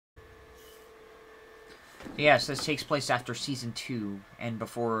Yes, this takes place after Season 2 and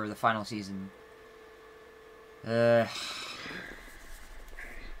before the final season.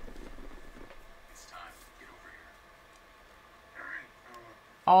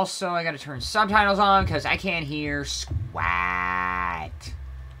 Also, I gotta turn subtitles on because I can't hear squat.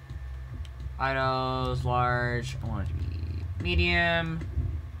 Idols, large. I want it to be medium.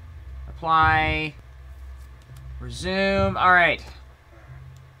 Apply. Resume. Alright.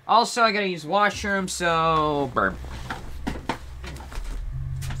 Also, I gotta use washroom, so burp.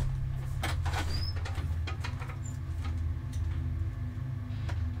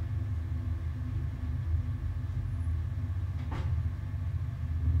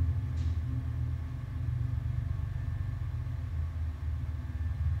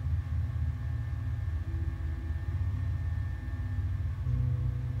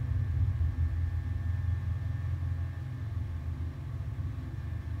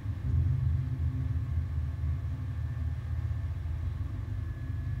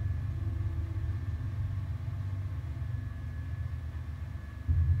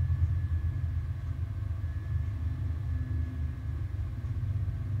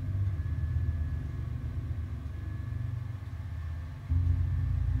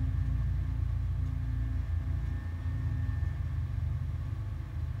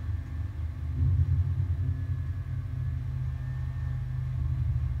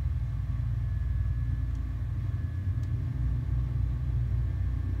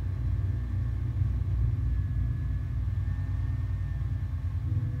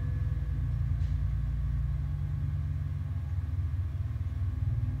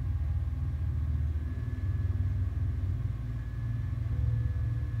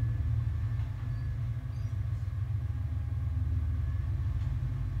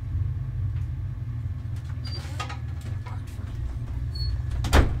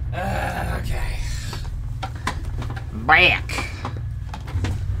 Okay. Back.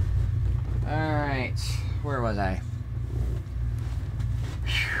 Alright. Where was I?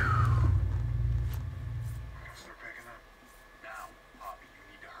 Start packing up. Now, Poppy, you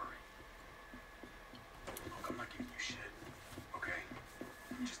need to hurry. Look, I'm not giving you shit, okay?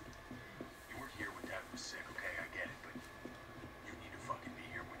 Just, you were here when Dad was sick, okay? I get it, but you need to fucking be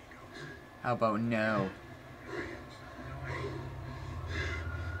here when he goes. How about no?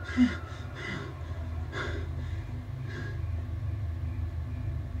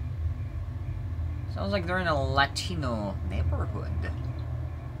 Sounds like they're in a Latino neighborhood.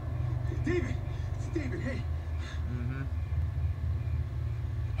 David! It's David, hey! Mm-hmm.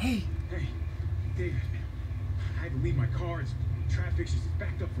 Hey! Hey, David. I had to leave my car. Traffic's just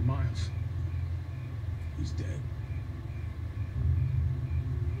backed up for miles. He's dead.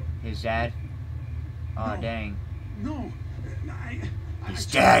 His dad? Oh, No. dang. No! He's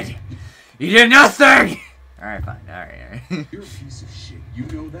dead! You did nothing! Alright, fine. Alright. You're a piece of shit. You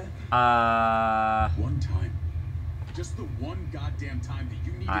know that? One time. Just the one goddamn time that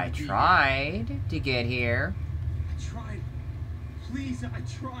you needed I to be tried to get here. I tried. Please, I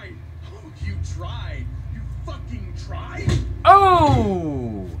tried. Oh, you tried. You fucking tried.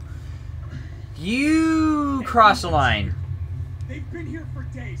 Oh! You crossed the line. They've been here for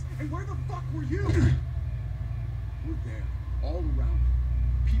days. And where the fuck were you? We're there, all around him.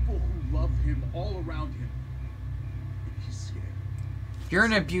 People who love him, all around him. And he's scared. You're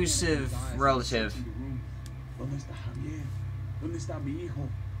an abusive relative. ¿Dónde está Javier? ¿Dónde está mi hijo?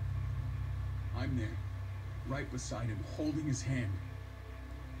 I'm there, right beside him, holding his hand.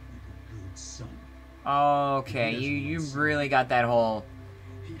 Like a good son. Okay, you really got that whole...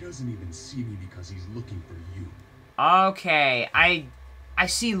 He doesn't even see me because he's looking for you. Okay, I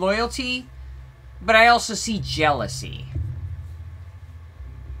see loyalty, but I also see jealousy.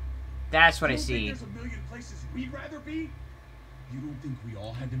 That's what I see. There's a million places we'd rather be? You don't think we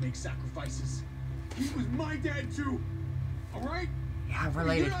all had to make sacrifices? He was my dad too, all right? Yeah,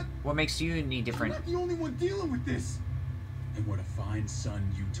 related. What makes you any different? You're not the only one dealing with this. And what a fine son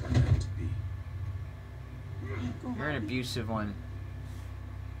you turned out to be. You're an abusive one.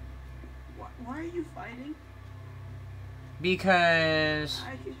 Why are you fighting? Because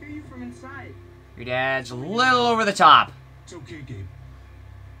I can hear you from inside. your dad's a little over the top. It's okay, Gabe.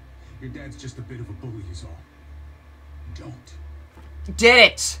 Your dad's just a bit of a bully is all. Don't. Did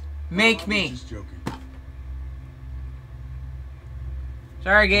it! Make me. Just joking.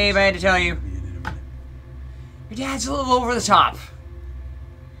 Sorry, Gabe, I had to tell you. Your dad's a little over the top.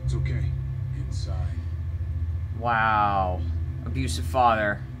 It's okay. Inside. Wow. Abusive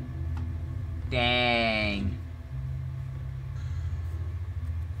father. Dang.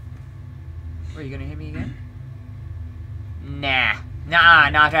 Are you gonna hit me again? Nah. Nah,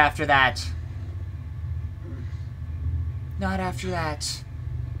 not after that. Not after that.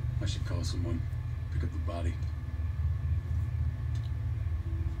 I should call someone. Pick up the body.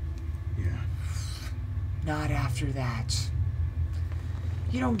 Yeah. Not after that.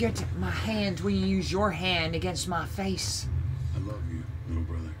 You don't get my hand when you use your hand against my face. I love you, little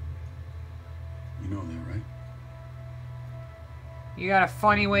brother. You know that, right? You got a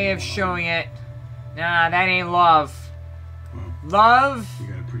funny way of showing it. Nah, that ain't love. Well, Love you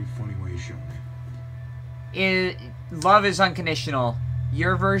got a pretty funny way of showing it. love is unconditional.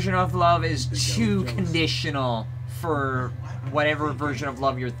 Your version of love is Think I was too jealous. conditional for whatever version of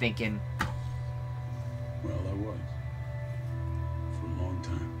love you're thinking. Well, I was. For a long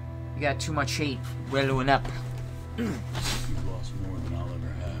time. You got too much hate wellowing up. You've lost more than I'll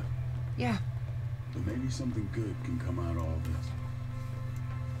ever have. Yeah. But maybe something good can come out of all this.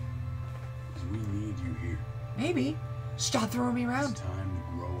 Because we need you here. Maybe. Stop throwing me It's around. time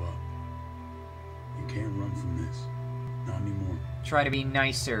to grow up. You can't run from this. Not anymore. Try to be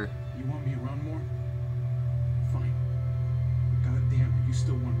nicer. You want me around more? Fine. But goddamn, are you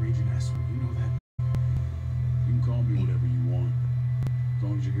still one raging asshole? You know that? You can call me whatever you want. As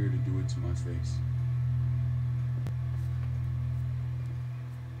long as you're here to do it to my face.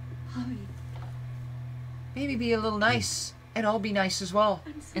 Javi, Maybe be a little nice. And I'll be nice as well.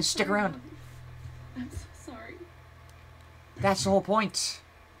 I'm so And stick sorry, around. Javi. I'm so sorry. That's the whole point.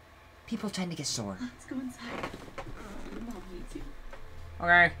 People tend to get sore. Let's go inside. Mom needs you.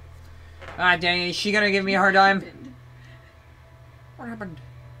 Okay. Ah, dang, is she gonna give me a hard time? Happened. What happened?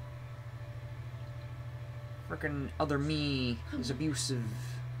 Frickin' other me is abusive.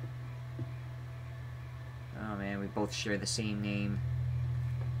 Oh man, we both share the same name.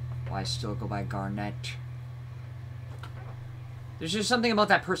 Why still go by Garnetzx? There's just something about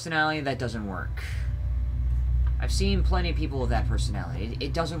that personality that doesn't work. I've seen plenty of people with that personality.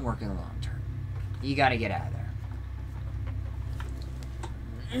 It doesn't work in the long term. You gotta get out of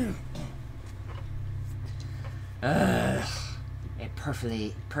there. Ugh. It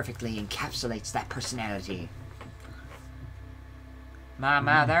perfectly encapsulates that personality. My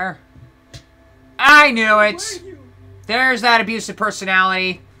mother. I knew Where it! are you? There's that abusive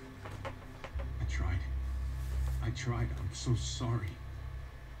personality. I tried. I'm so sorry.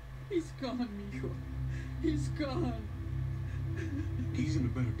 He's gone, mijo. He's gone. He's in a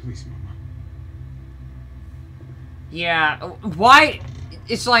better place, Mama. Yeah, why?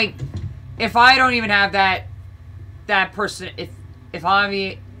 It's like, if I don't even have that person, if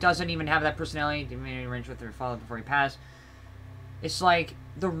Javi doesn't even have that personality, didn't make any arrange with her father before he passed, it's like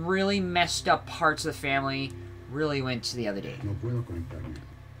the really messed up parts of the family really went to the other day. No puedo conectarme.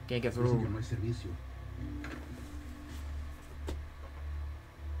 Can't get Dice que through. no hay servicio.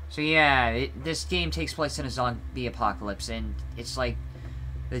 So yeah, this game takes place in a zombie apocalypse, and it's like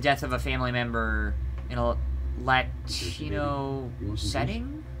the death of a family member in a Latino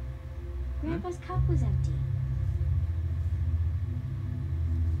setting. Grandpa's cup was empty.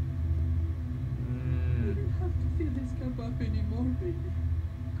 You don't have to fill this cup up anymore, baby.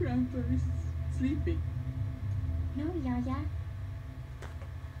 Grandpa is sleeping. No, Yaya.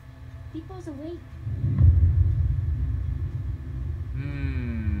 People's awake.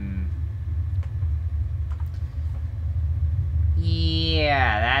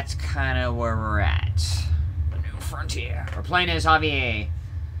 Yeah, that's kind of where we're at. The new frontier. We're playing as Javier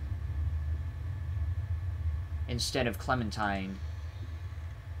instead of Clementine.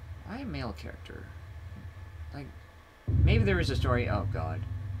 Why a male character? Like, maybe there is a story. Oh God.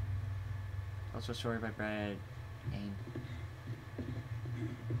 Also a story by Brad Name.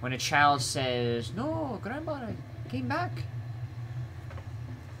 When a child says, "No, Grandpa, I came back."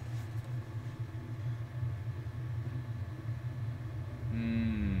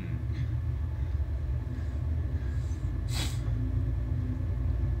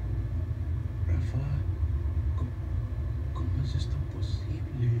 Rafa, ¿cómo es esto posible?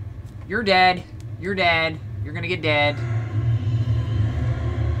 You're dead. You're dead. You're gonna get dead.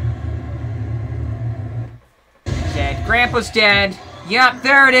 Dead. Grandpa's dead. Yep,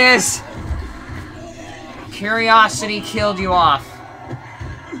 there it is. Curiosity killed you off.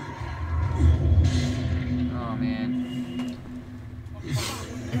 Oh, man.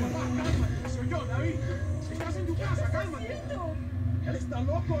 Soy yo, David. Estás en tu casa, cálmate. Él está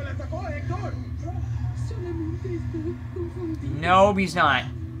loco, le atacó a Héctor. Solamente estoy confundido. Nope, he's not.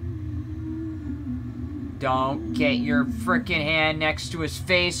 Don't get your frickin' hand next to his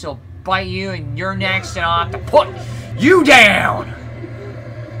face. He'll bite you, and you're next, and I'll have to put you down.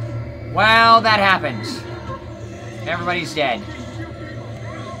 Well, that happened. Everybody's dead.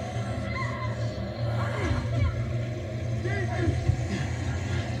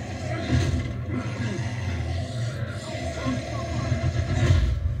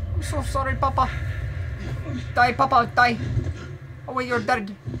 so sorry, Papa. Die, Papa, die. Oh, wait, you're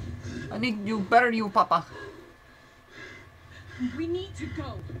dead. I need you, better you, Papa. We need to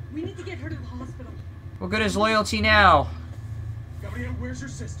go. We need to get her to the hospital. What good is loyalty now? Gabriel, where's your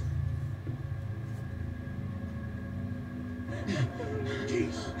sister?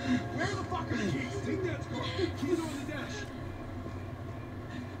 Keys! Where the fuck are the keys? Take that car. Keys are on the dash.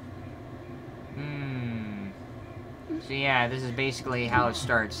 So yeah, this is basically how it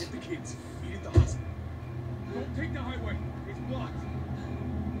starts. Get the kids. Meet at the hospital. Don't take the highway. It's blocked.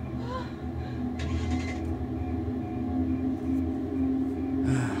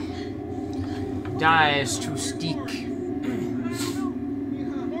 Dies to stick.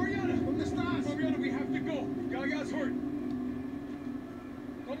 Mariana, we have to go. Gaga's hurt.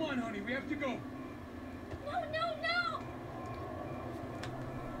 Come on, honey, we have to go.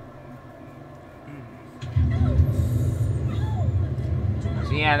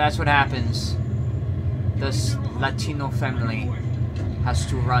 So yeah, that's what happens. This Latino family has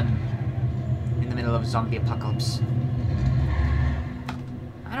to run in the middle of a zombie apocalypse.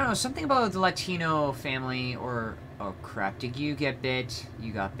 I don't know, something about the Latino family, or... Oh crap, did you get bit?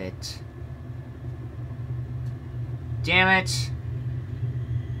 You got bit. Damn it!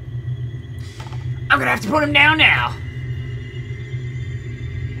 I'm gonna have to put him down now!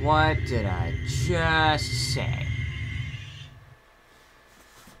 What did I just say?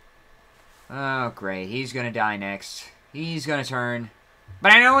 Oh great, he's gonna die next. He's gonna turn.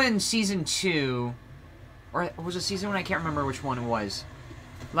 But I know in Season 2... Or was it Season 1? I can't remember which one it was.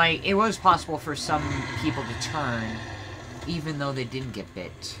 Like, it was possible for some people to turn, even though they didn't get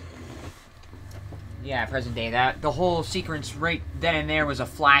bit. Yeah, present day. The whole sequence right then and there was a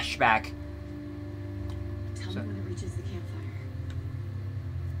flashback. Tell me when it reaches the campfire.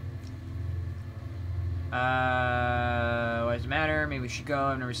 What does it matter? Maybe we should go.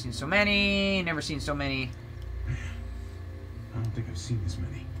 I've never seen so many. Never seen so many. I don't think I've seen this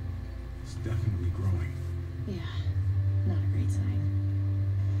many. It's definitely growing. Yeah, not a great sign.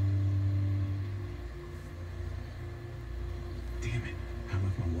 Damn it. I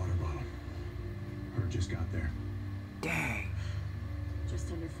left my water bottle. Her just got there. Dang.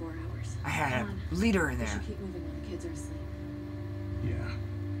 Just under 4 hours. I had Come a liter in We there. should keep moving when the kids are asleep. Yeah.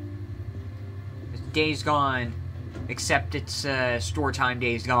 This day's gone. Except it's store time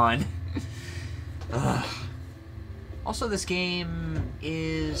days gone. Ugh. Also, this game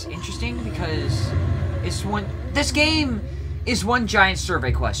is interesting because this game is one giant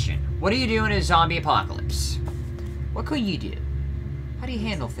survey question. What do you do in a zombie apocalypse? What could you do? How do you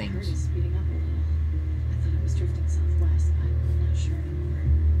handle The herd things? is speeding up a little. I thought I was drifting southwest, but I'm not sure anymore.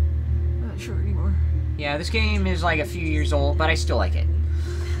 Not sure anymore. Yeah, this game is like a few years old, but I still like it.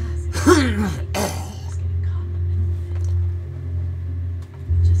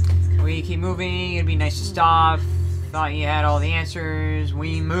 We keep moving. It'd be nice to stop. Thought you had all the answers.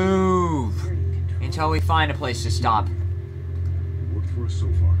 We move until we find a place to stop. Worked for us so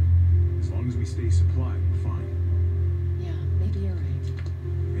far. As long as we stay supplied, we're fine. Yeah, maybe you're right.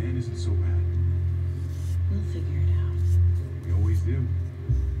 Van isn't so bad. We'll figure it out. We always do.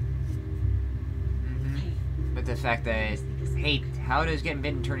 Hey, But the fact that hate, how does getting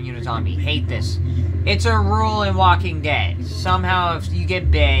bitten turn you into a zombie? Hate this. It's a rule in Walking Dead. Somehow, if you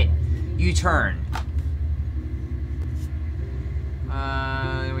get bit, you turn.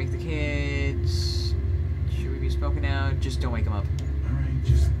 Wake the kids. Should we be smoking out? Just don't wake them up. Alright,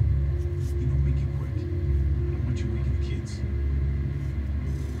 just, make it quick. I don't want you waking the kids.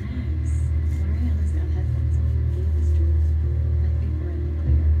 relax. Mariana's got headphones on. Her game is drooling. I think we're in the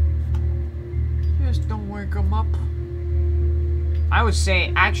clear. Just don't wake them up. I would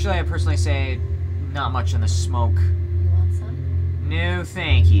say, actually, I personally say, not much on the smoke. You want some? No,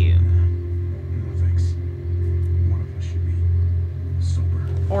 thank you. No thanks. One of us should be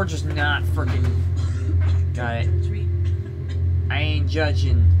sober. Or just not freaking. Got it. I ain't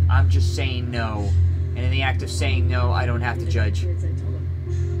judging. I'm just saying no. And in the act of saying no, I don't have to judge. Kids, I told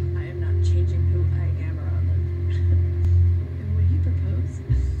him, I am not changing who I am around them. And when he proposed,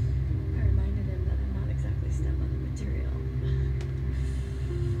 I reminded him that I'm not exactly stepmother material.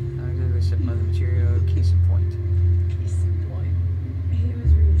 I'm gonna go set mother material, case in point. Case in point. He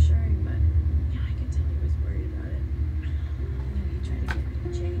was reassuring, but yeah, I could tell he was worried about it. You know, he tried to get me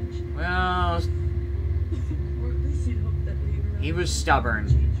to change. Well, Or at least he'd hope that being around he was me stubborn.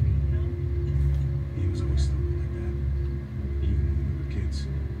 would change me, you know? He was always stubborn like that. Even when we were kids.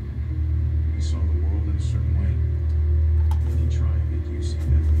 He saw the world in a certain way. And he'd try and make you see that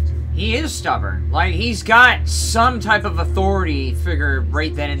way too. He is stubborn. Like, he's got some type of authority figure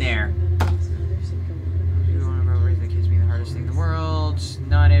right then and there. You don't remember raising the kids being the hardest thing in the world.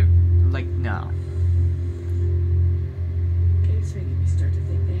 like, no. It's making me start to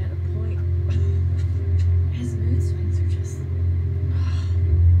think they had a point. His mood swings are just. I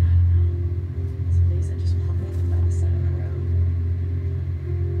don't know. Some days I just want to leave by the side of the road.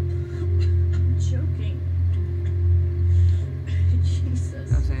 I'm joking. Jesus.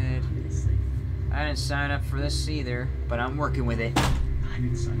 That's it. Obviously. I didn't sign up for this either, but I'm working with it. I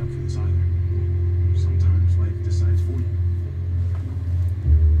didn't sign up for this either. Sometimes life decides for you.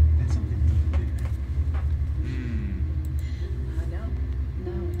 That's something deep, didn't it?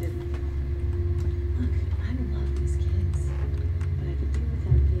 No, it didn't. Look, I love these kids, but I could do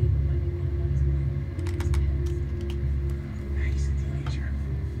without Gabe reminding me about his mother and his past. He's a teenager.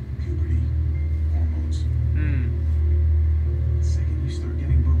 Puberty. Hormones. The second you start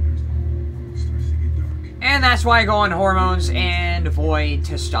getting boners, the whole world starts to get dark. And that's why I go on hormones and avoid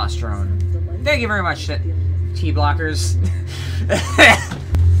testosterone. Thank you very much, T-blockers.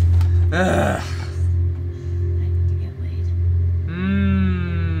 I need to get laid.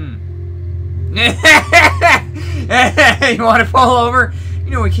 You want to pull over?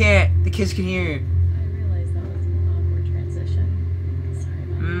 You know we can't. The kids can hear you. I realized that was an awkward transition. Sorry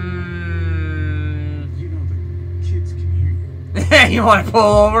about You know the kids can hear you. You want to pull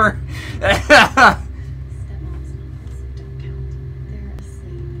over? Stepmom's novels don't count. They're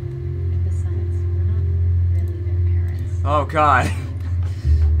asleep. And besides, we're not really their parents. Oh God.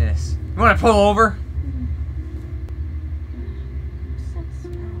 This. You want to pull over? What's that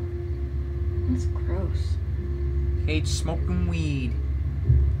smell? That's gross. Hate smoking weed.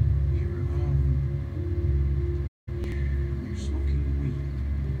 You're smoking weed.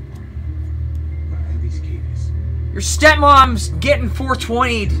 Well, at least Kate is. Your stepmom's getting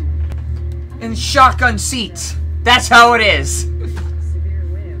 420'd in shotgun seats. That's how it is. severe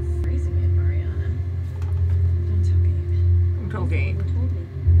way of phrasing it, Mariana. Don't tell Gabe. Okay. Never told me.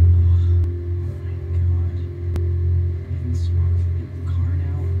 Oh my god. Getting smoked in the car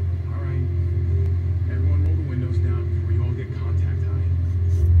now. Alright. Everyone roll the windows down before you all get contact high.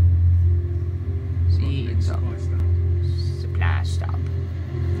 See, Big it's up. supply stop. Supply stop.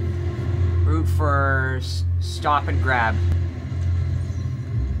 Route for stop and grab.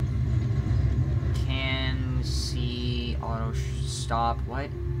 Can see auto stop. What? I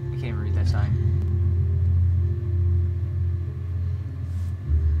can't even read that sign.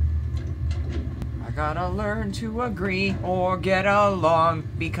 I gotta learn to agree or get along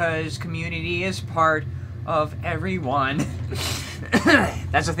because community is part of everyone.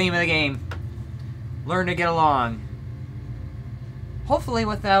 That's the theme of the game. Learn to get along. Hopefully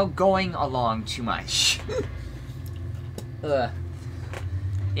without going along too much. Ugh.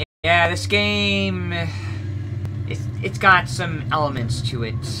 Yeah, this game, it's got some elements to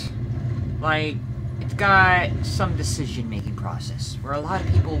it. Like, it's got some decision-making process, where a lot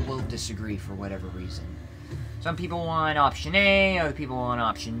of people will disagree for whatever reason. Some people want option A, other people want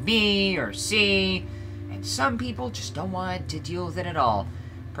option B or C, and some people just don't want to deal with it at all.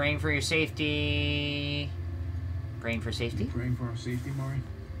 Praying for your safety... Praying for safety? Praying for our safety, Mari?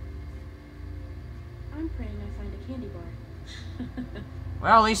 I'm praying I find a candy bar.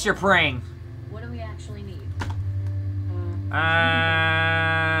 Well, at least you're praying. What do we actually need?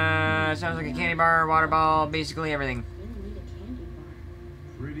 Sounds like a candy bar, water ball, basically everything. Really need a candy bar.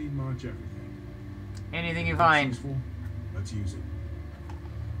 Pretty much everything. Anything you find, Useful? Let's use it.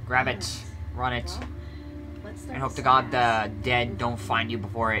 grab it, run it, Well, let's start and hope with to God snacks. the dead don't find you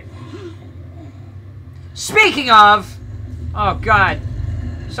before it. Speaking of, oh God,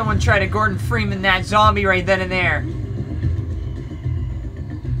 someone tried to Gordon Freeman that zombie right then and there.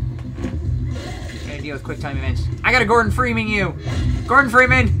 Gotta deal with quick time events. I gotta Gordon Freeman you, Gordon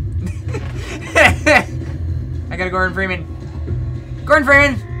Freeman. I gotta Gordon Freeman. Gordon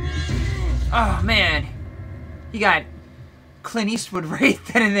Freeman. Oh man, he got Clint Eastwood right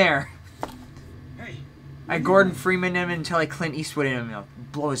then and there. Hey! I Gordon Freeman him until I Clint Eastwood him. I'll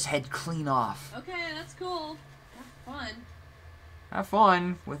blow his head clean off. Okay, that's cool. Have fun. Have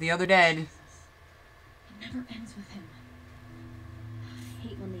fun with the other dead. It never ends with him. I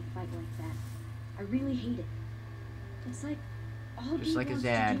hate when they fight like that. I really hate it. It's like all Just he like his wants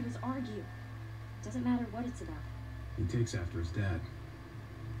dad. to do is argue. Doesn't matter what it's about. He takes after his dad.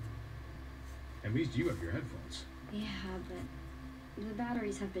 At least you have your headphones. Yeah, but the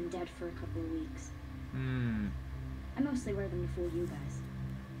batteries have been dead for a couple of weeks. Hmm, I mostly wear them to fool you guys.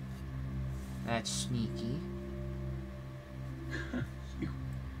 that's sneaky.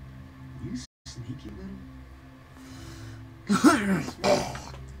 You sneaky little...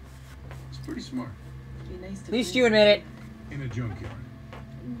 It's pretty smart. Be nice to At least me. you admit it. In a junkyard.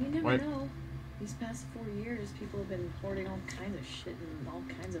 You never What? know. These past 4 years, people have been hoarding all kinds of shit in all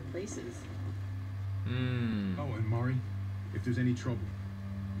kinds of places. Hmm. Oh, and Mari, if there's any trouble,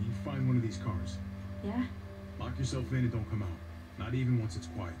 you find one of these cars. Yeah? Lock yourself in and don't come out. Not even once it's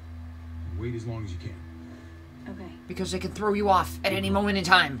quiet. And wait as long as you can. Okay. Because they can throw you off at any moment in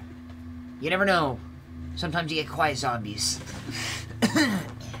time. You never know. Sometimes you get quiet zombies.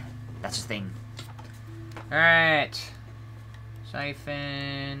 That's the thing. Alright.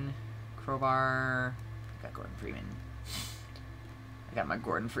 Siphon. Crowbar. I got Gordon Freeman. I got my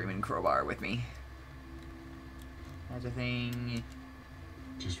Gordon Freeman crowbar with me. That's a thing.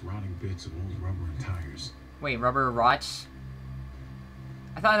 Just rotting bits of old rubber and tires. Wait, rubber rots?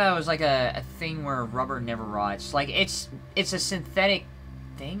 I thought that was like a thing where rubber never rots. Like, it's a synthetic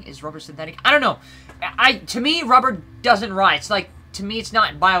thing? Is rubber synthetic? I don't know. To me, rubber doesn't rot. It's like, to me, it's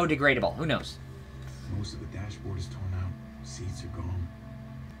not biodegradable. Who knows? Most of the dashboard is torn out. Seats are gone.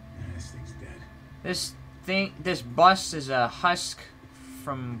 This thing's dead. This bus is a husk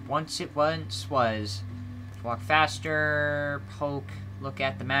from once it once was. Walk faster, poke, look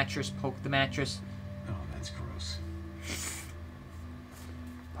at the mattress, poke the mattress. Oh, that's gross.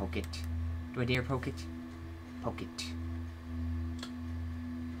 Poke it. Do I dare poke it? Poke it.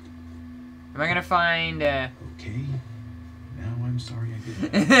 Am I gonna find, Okay. Now I'm sorry I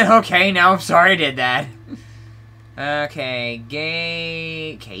did that. Okay, now I'm sorry I did that. Okay,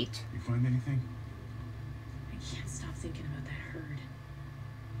 gay... Kate? You find anything? I can't stop thinking about that herd.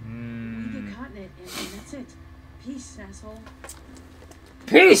 We get caught in it, and that's it. Peace, asshole.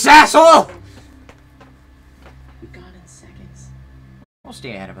 Peace, asshole! Be gone in seconds. We'll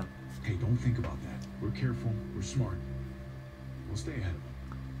stay ahead of him. Hey, don't think about that. We're careful. We're smart. We'll stay ahead of them.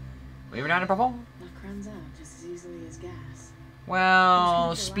 We were down to before. Luck runs out just as easily as gas.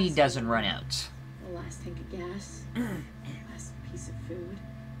 Well, speed doesn't run out. The last tank of gas. Last piece of food.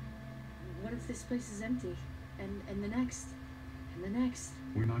 What if this place is empty? And the next? And the next?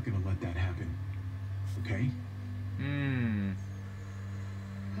 We're not gonna let that happen. Okay?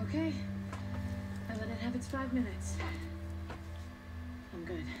 Okay. I let it have its 5 minutes. I'm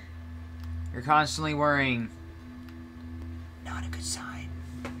good. You're constantly worrying. Not a good sign.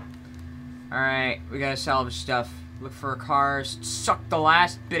 Alright, we gotta salvage stuff. Look for cars. Suck the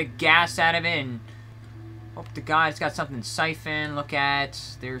last bit of gas out of it and hope to God it's got something siphon. Look at.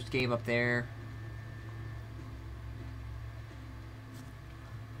 There's Gabe up there.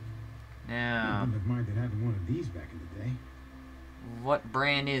 I Now, wouldn't have minded having one of these back in the day. what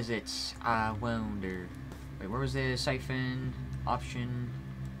brand is it? I wonder. Wait, where was the siphon option?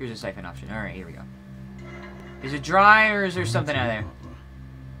 Here's a siphon option. Alright, here we go. Is it dry or is there something out there?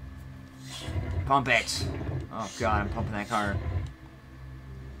 Pump it. Oh God, I'm pumping that car.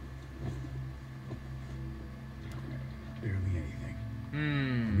 Barely anything. I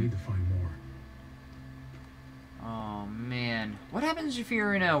Hmm. need to find more. Oh man. What happens if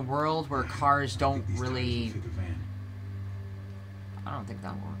you're in a world where cars I don't think these tires will really... fit the van. I don't think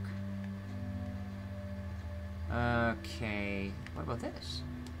that'll work. Okay. What about this?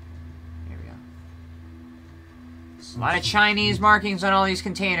 Here we go. A lot of Chinese markings on all these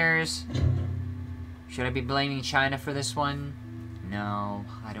containers. Should I be blaming China for this one? No,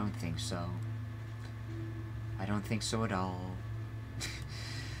 I don't think so. I don't think so at all.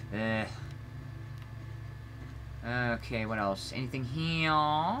 Okay, what else? Anything here?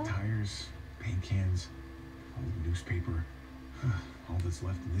 Tires, paint cans, old newspaper. All that's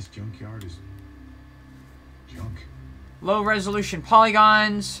left in this junkyard is junk. Low resolution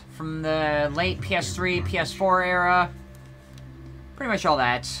polygons from the late PS3, PS4 era. Pretty much all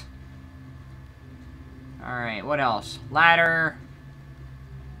that. Alright, what else? Ladder.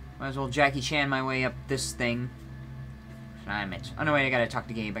 Might as well Jackie Chan my way up this thing. I'm it. Oh no, wait, I gotta talk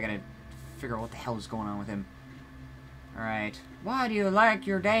to Gabe. I gotta figure out what the hell is going on with him. Alright. Why do you like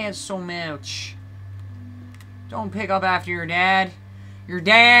your dad so much? Don't pick up after your dad. Your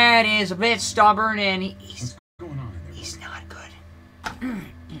dad is a bit stubborn and he's... What's going on in there? He's not good.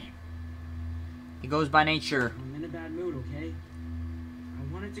 He goes by nature. I'm in a bad mood, okay?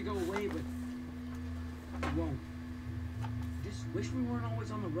 I want it to go away, but it won't. I just wish we weren't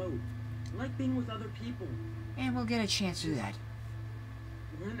always on the road. I like being with other people. And we'll get a chance to do that.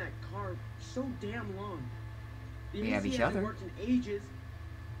 We're in that car so damn long. The We have AC each hasn't other. worked in ages.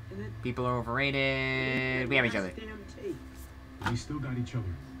 And then People are overrated. We have each other. last damn tape. We still got each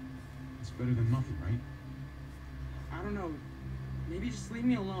other. It's better than nothing, right? I don't know. Maybe just leave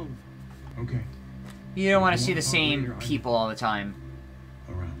me alone. Okay. You don't want to see the same people all the time.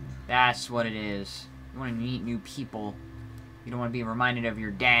 Around. That's what it is. You want to meet new people. You don't want to be reminded of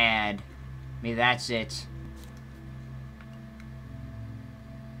your dad. Maybe that's it.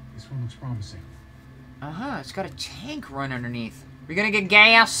 This one looks promising. Uh-huh, it's got a tank run underneath. We gonna get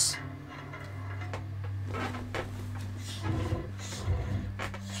gas?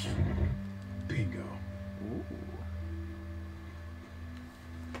 Bingo. Ooh.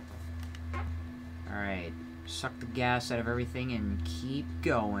 Alright, suck the gas out of everything and keep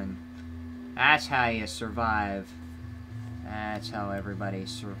going. That's how you survive. That's how everybody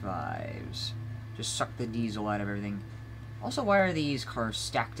survives. Just suck the diesel out of everything. Also, why are these cars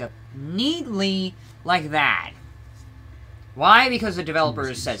stacked up neatly like that? Why? Because the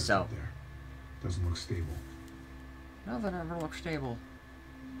developers said so. There. Doesn't look stable. Nothing ever looks stable.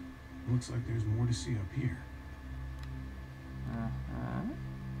 Looks like there's more to see up here. Uh-huh.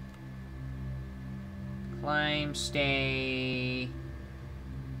 Climb, stay...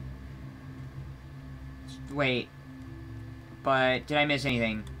 Wait. But, did I miss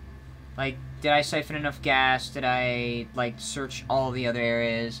anything? Like, did I siphon enough gas? Did I, like, search all the other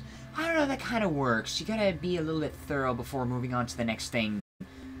areas? I don't know, that kind of works. You gotta be a little bit thorough before moving on to the next thing.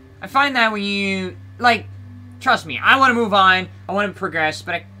 I find that when you, like, trust me, I want to move on, I want to progress,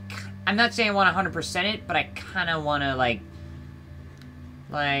 but I'm not saying I want to 100% it, but I kind of want to, like,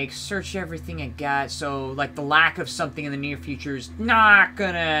 search everything I got, so, like, the lack of something in the near future is not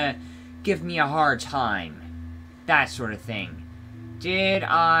gonna give me a hard time. That sort of thing. Did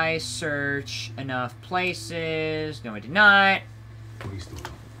I search enough places? No, I did not. Waste oil.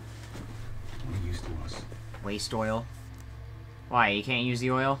 What use to us? Waste oil? Why, you can't use the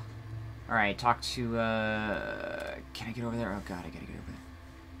oil? Alright, talk to, can I get over there? Oh god, I gotta get over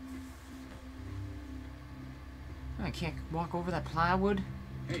there. I can't walk over that plywood?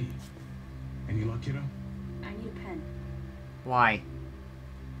 Hey, any luck, kiddo? I need a pen. Why?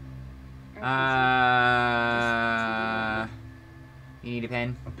 You need a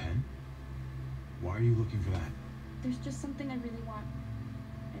pen? A pen? Why are you looking for that? There's just something I really want.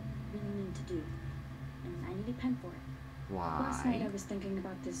 I really need to do. And I need a pen for it. Last night I Why? was thinking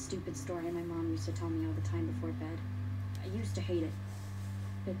about this stupid story my mom used to tell me all the time before bed. I used to hate it.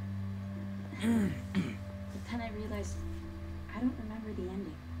 But then I realized I don't remember the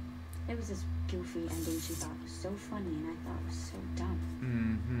ending. It was this goofy ending she thought was so funny and I thought was so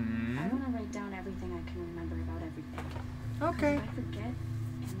dumb. I want to write down everything I can remember about everything. Okay. If I forget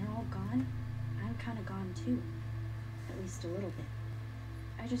and they're all gone, I'm kind of gone too. At least a little bit.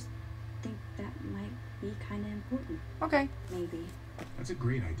 I just think that might be kind of important. Okay. Maybe. That's a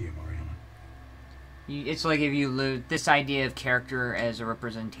great idea, Mariana. It's like if you lose this idea of character as a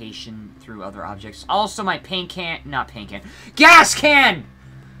representation through other objects. Also, my paint can, not paint can, gas can!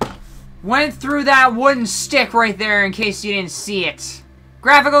 Went through that wooden stick right there in case you didn't see it.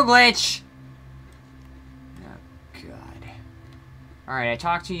 Graphical glitch! Oh, God. Alright, I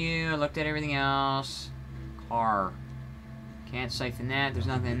talked to you, I looked at everything else. Car. Can't siphon that, there's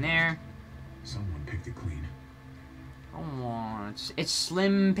nothing in there. Someone picked it clean. Come on, it's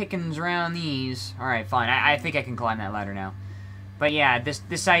slim pickings around these. Alright, fine, I think I can climb that ladder now. But yeah,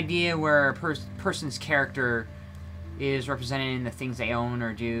 this idea where a person's character is represented in the things they own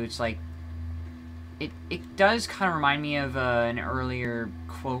or do, it's like, it does kind of remind me of an earlier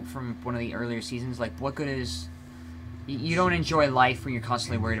quote from one of the earlier seasons, like, what good is... You don't enjoy life when you're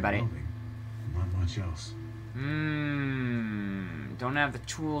constantly worried about it. Not much else. Don't have the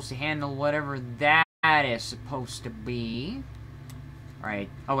tools to handle whatever that is supposed to be. Alright.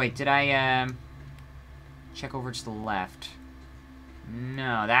 Oh, wait, did I, check over to the left?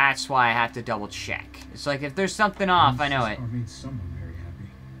 No, that's why I have to double check. It's like, if there's something off, I know it. This car made someone very happy.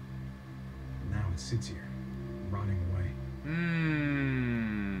 But now it sits here, rotting away.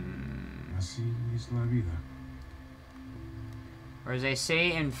 Así es la vida. Or as they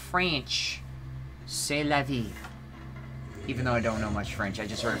say in French, c'est la vie. Even though I don't know much French, I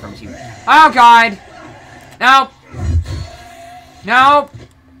just heard it from you. Oh, God! Nope! Nope!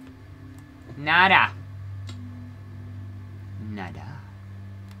 Nada. Nada.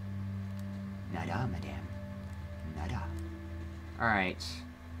 Nada, madame. Nada. Alright.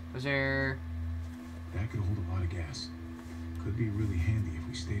 Was there... That could hold a lot of gas. Could be really handy if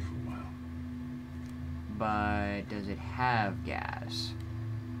we stayed for a while. But does it have gas?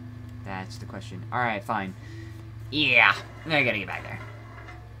 That's the question. Alright, fine. Yeah, I gotta get back there.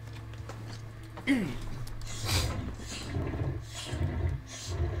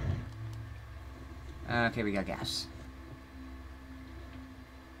 Okay, we got gas.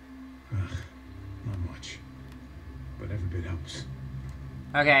 Not much. But every bit helps.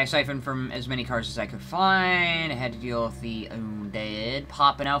 Okay, I siphoned from as many cars as I could find. I had to deal with the undead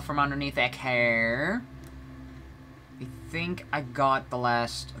popping out from underneath that car. I think I got the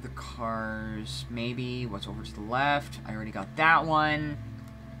last of the cars. Maybe. What's over to the left? I already got that one.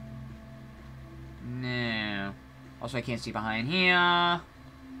 No. Also, I can't see behind here.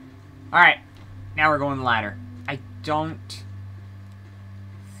 Alright. Now we're going the ladder. I don't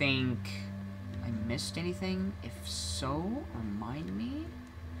think I missed anything. If so, remind me.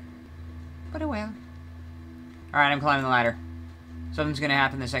 But I will. Alright, I'm climbing the ladder. Something's gonna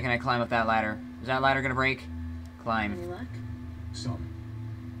happen the second I climb up that ladder. Is that ladder gonna break? Climb. Any luck? Some.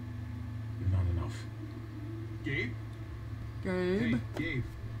 Not enough. Gabe? Gabe? Hey, Gabe.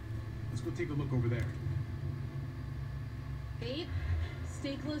 Let's go take a look over there. Babe,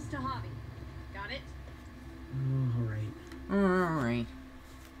 stay close to Hobby. Got it? Oh, alright. Alright.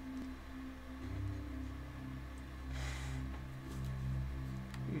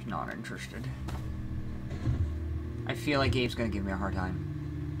 He's not interested. I feel like Gabe's gonna give me a hard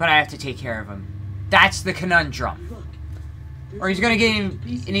time. But I have to take care of him. That's the conundrum. Look. Or he's gonna give him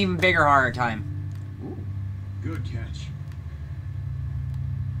an even bigger hard time. Ooh. Good catch.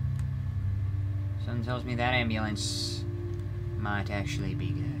 Something tells me that ambulance might actually be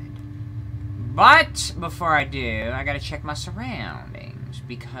good. But before I do, I gotta check my surroundings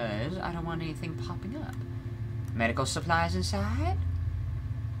because I don't want anything popping up. Medical supplies inside?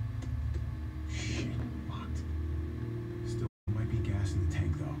 Shit, locked. Still might be gas in the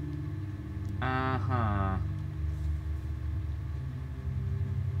tank though. Uh-huh.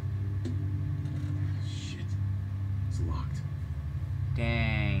 Shit. It's locked.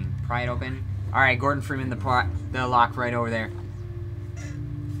 Dang. Pry it open. Alright, Gordon Freeman, the lock right over there.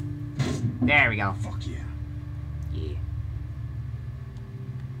 There we go. Fuck yeah. Yeah.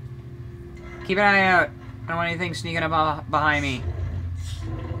 Keep an eye out. I don't want anything sneaking up behind me.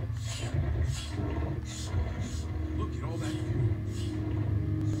 Look at all that.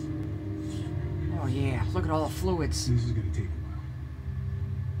 Oh yeah, look at all the fluids. This is gonna take a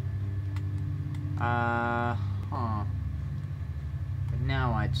while. Huh. But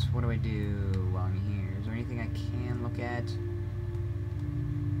now what do I do while I'm here? Is there anything I can look at?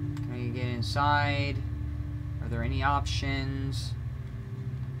 Can I get inside? Are there any options?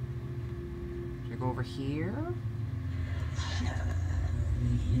 Should I go over here?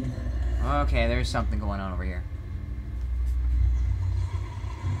 Okay, there's something going on over here.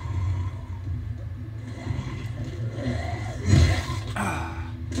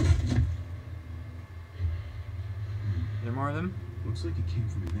 Is there more of them? Looks like it came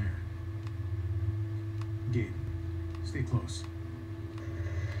from in there. Gabe, stay close.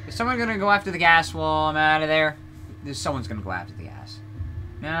 Is someone gonna go after the gas while I'm out of there? Someone's gonna go after the gas.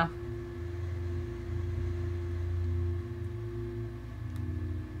 No?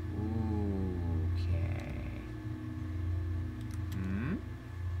 Okay. Hmm?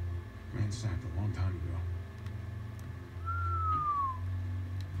 Ransacked a long time ago.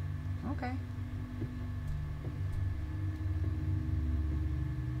 Okay.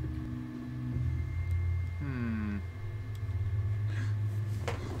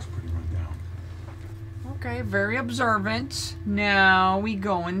 Looks pretty run down. Okay, very observant. Now we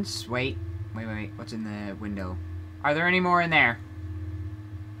go and wait. What's in the window? Are there any more in there?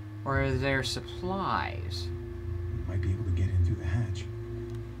 Or are there supplies? Might be able to get in through the hatch.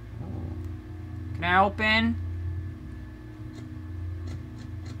 Can I open?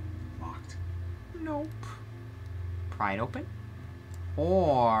 Locked. Nope. Pry it open.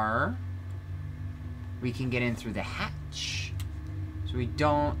 Or we can get in through the hatch. So we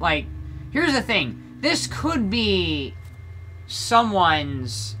don't, like, here's the thing. This could be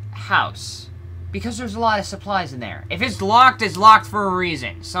someone's house. Because there's a lot of supplies in there. If it's locked for a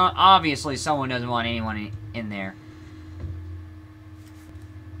reason. So obviously someone doesn't want anyone in there.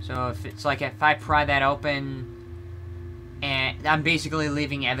 So if it's like, if I pry that open, and I'm basically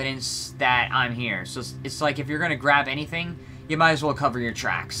leaving evidence that I'm here. So it's like if you're gonna grab anything, you might as well cover your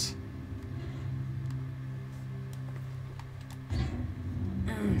tracks.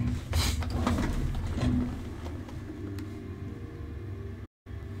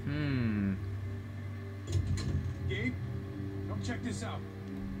 Gabe, come check this out.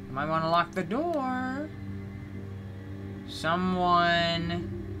 I might want to lock the door. Someone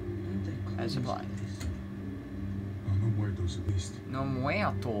has supplies. Oh, no muertos at least. No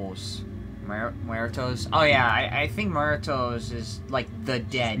muertos. Muertos. Oh yeah, I think muertos is like the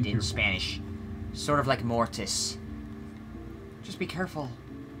dead in Spanish. Sort of like mortis. Just be careful.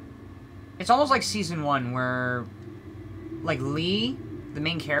 It's almost like season 1 where, like, Lee, the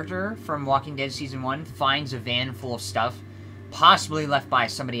main character from Walking Dead season 1, finds a van full of stuff, possibly left by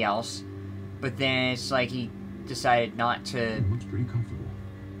somebody else, but then it's like he decided not to... It looks pretty comfortable.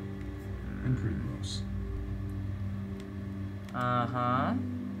 And pretty gross. Uh-huh.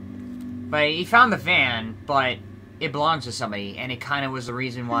 But he found the van, but it belongs to somebody, and it kind of was the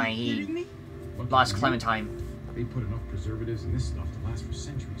reason why Are you kidding he me? lost Clementine. They put enough preservatives in this stuff to last for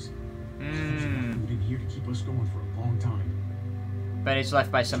centuries. There's enough food in here to keep us going for a long time. But it's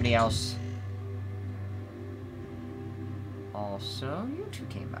left by somebody else. Also, you two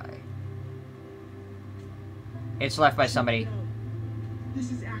came by. It's left by somebody. No.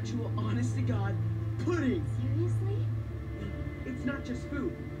 This is actual, honest-to-God pudding. Seriously? It's not just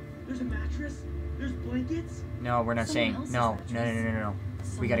food. There's a mattress. There's blankets. No, we're not saying. No.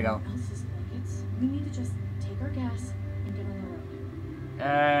 We gotta go. Someone else's blankets. We need to just take our gas and get on the road.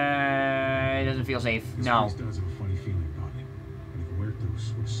 It doesn't feel safe. This No. place does have a funny feeling about it. And if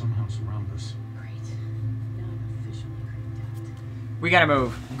Huertos would somehow surround us. Great. Now I'm officially creeped out. We gotta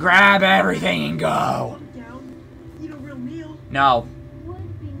move. Grab everything and go. Calm down. Eat a real meal. No. Would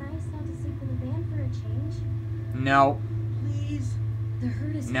it be nice not to sleep in the van for a change? No. Please. The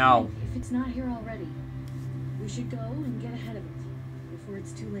herd is No. coming if it's not here already. We should go and get ahead of it before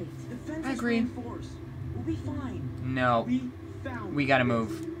it's too late. The fence I is agree. reinforced. We'll be fine. No. We found. We gotta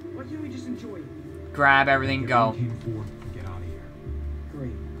move. Why can't we just enjoy it? Grab everything, go. Get out of here.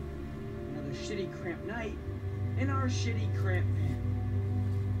 Great. Another shitty cramped night in our shitty cramped van.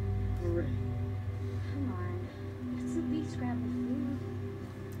 Hooray. Come on. Let's at least grab the food.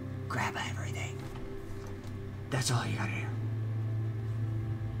 Grab everything. That's all you gotta do.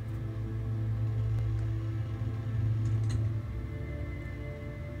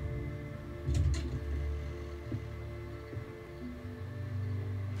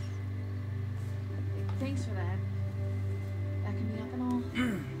 Thanks for that. Backing me up and all.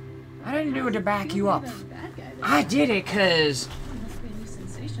 I didn't do it to back you up. As a bad guy, this I did it because must be a new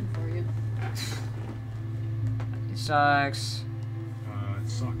sensation for you. it sucks. It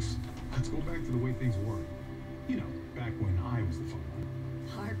sucks. Let's go back to the way things were. You know, back when I was the fun one.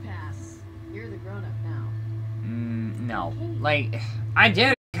 Hard pass. You're the grown-up now. No. Like, I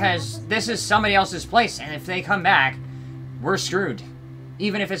did it because this is somebody else's place, and if they come back, we're screwed.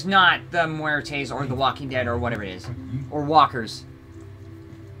 Even if it's not the Muertes or the Walking Dead or whatever it is. Or Walkers.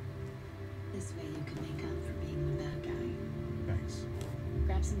 This way you can make up for being the bad guy. Thanks.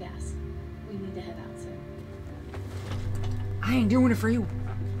 Grab some gas. We need to head out soon. I ain't doing it for you.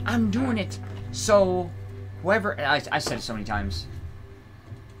 I'm doing it. So, whoever... I said it so many times.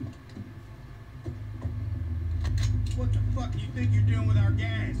 What the fuck do you think you're doing with our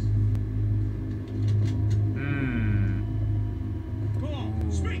gas? Come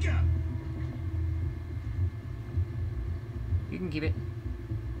on, speak up! You can keep it.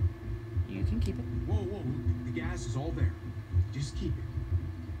 You can keep it. Whoa. The gas is all there. Just keep it.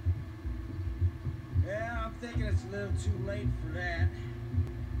 Yeah, I'm thinking it's a little too late for that.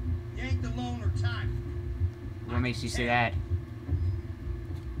 You ain't the loner type. What makes you say that?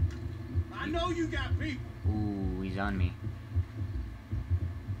 I know you got people. Ooh, he's on me.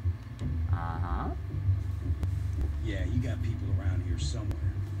 Uh-huh. Yeah, you got people around here somewhere.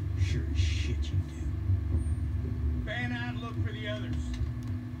 Sure as shit you do. Fan out and look for the others.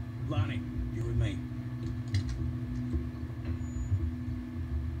 Lonnie, you with me.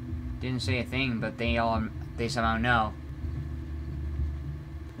 Didn't say a thing, but they somehow know.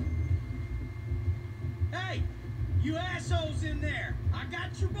 Hey, you assholes in there. I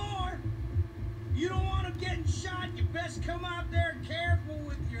got your boy. You don't want him getting shot. You best come out there careful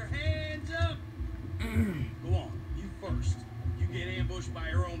with your hands up. Go on, you first. You get ambushed by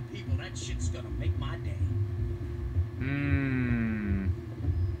your own people. That shit's gonna make my day.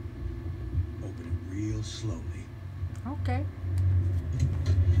 Open it real slowly. Okay.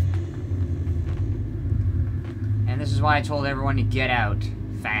 And this is why I told everyone to get out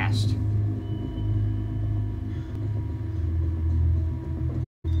fast.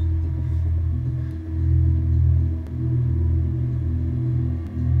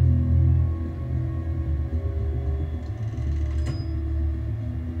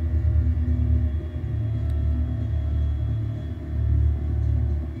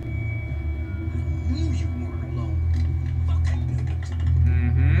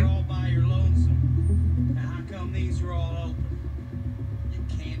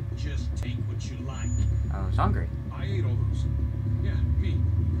 Hungry. I ate all those. Yeah, me.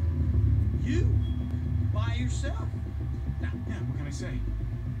 You? By yourself? Yeah, what can I say?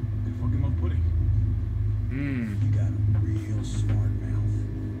 I fucking love pudding. You got a real smart mouth.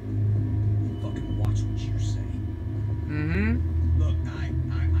 You fucking watch what you say. Look, I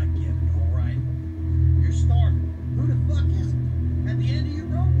get it, alright? You're starving. Who the fuck is it? At the end of your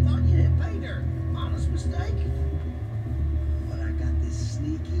rope, thought you hit pay dirt. Honest mistake. But I got this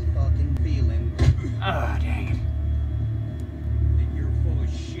sneaky fucking feeling. Oh, dang it. That you're full of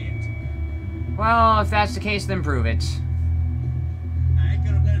shit. Well, if that's the case, then prove it. I ain't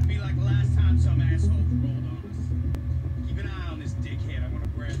gonna let it be like the last time some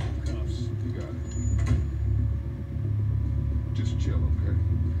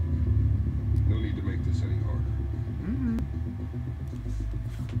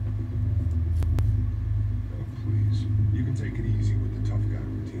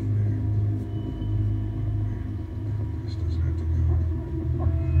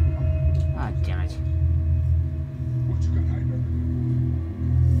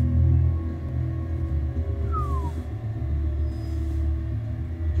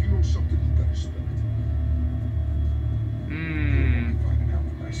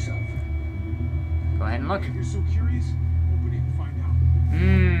look. If you're so curious, open it and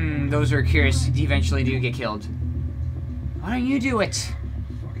find out. Those who are curious eventually do get killed. Why don't you do it?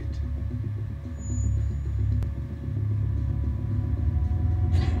 Fuck it.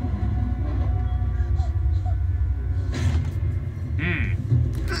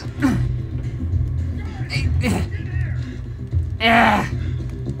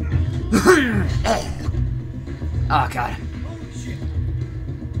 Oh god.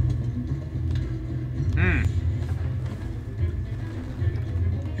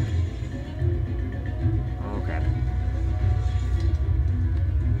 Oh crap.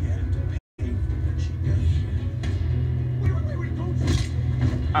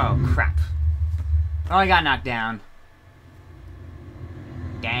 Oh crap. Oh, I got knocked down.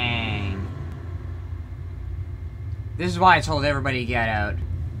 Dang. This is why I told everybody to get out.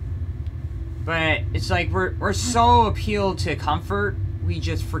 But it's like we're so appealed to comfort, we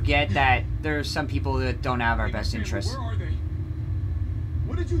just forget that there's some people that don't have our best interests. Where are they?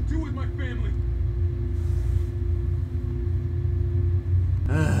 What did you do with my family?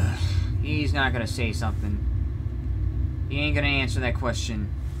 He's not gonna say something. He ain't gonna answer that question.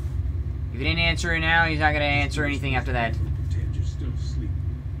 If he didn't answer it now, he's not gonna answer anything after that. Pretend you're still asleep.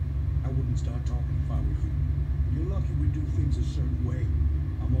 I wouldn't start talking if I were you. You're lucky we do things a certain way.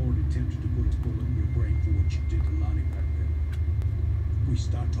 I'm already tempted to put a bullet in your brain for what you did to Lonnie back then. If we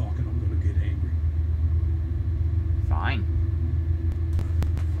start talking, I'm gonna get angry. Fine.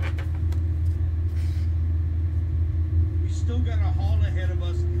 We still got a haul ahead of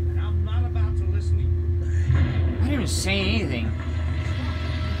us, and I'm not about to listen to you. I didn't even say anything.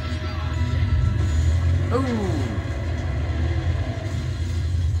 Ooh.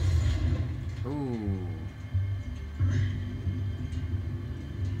 Ooh.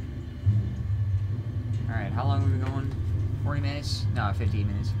 Alright, how long have we been going? 40 minutes? No, 15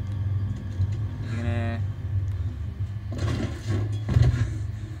 minutes. I'm gonna...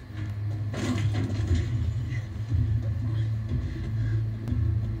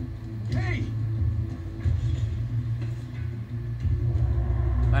 Hey!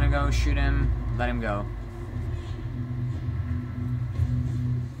 Let him go, shoot him, let him go.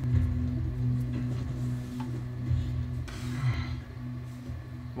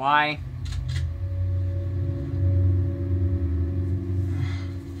 Why?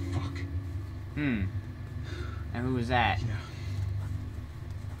 Fuck. And who was that? Yeah.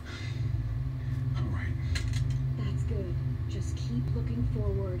 Alright. That's good. Just keep looking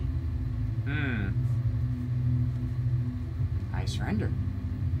forward. I surrender.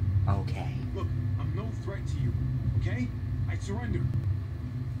 Okay. Look, I'm no threat to you, okay? I surrender.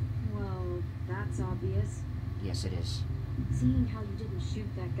 Well, that's obvious. Yes, it is. Seeing how you didn't shoot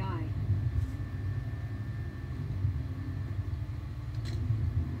that guy.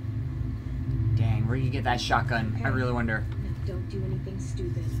 Dang, where do you get that shotgun? Okay. I really wonder. Now don't do anything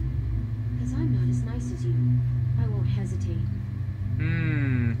stupid. Because I'm not as nice as you. I won't hesitate.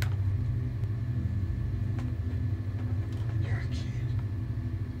 You're a kid.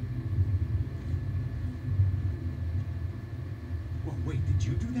 Well, wait, did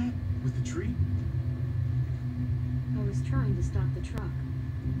you do that? With the tree? I was trying to stop the truck.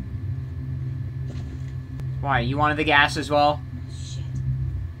 Why, you wanted the gas as well? Shit.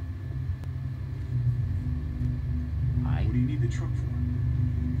 Why? What do you need the truck for?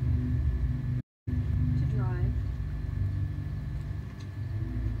 To drive.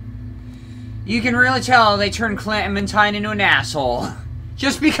 You can really tell they turned Clementine into an asshole.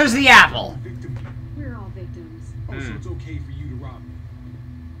 Just because of the apple. Victim. We're all victims. Oh, so it's okay for you to rob me.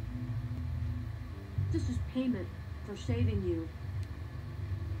 This is payment for saving you.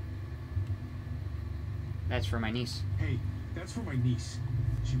 That's for my niece. Hey, that's for my niece.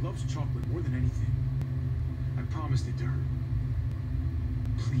 She loves chocolate more than anything. I promised it to her.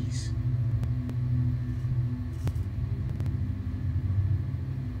 Please.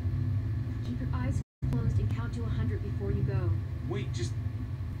 Keep your eyes closed and count to 100 before you go. Wait, just...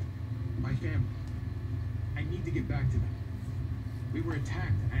 My family. I need to get back to them. We were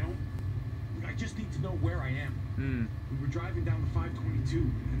attacked, and I just need to know where I am. We were driving down the 522,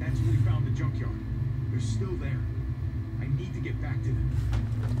 and that's when we found the junkyard. They're still there. I need to get back to them.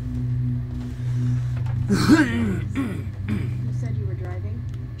 You said you were driving?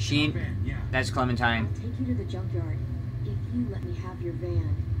 She... Van, yeah. That's Clementine. I'll take you to the junkyard if you let me have your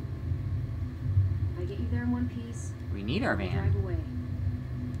van. I get you there in one piece. We need our I'll van. drive away.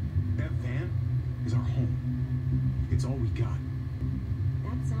 That van is our home. It's all we got.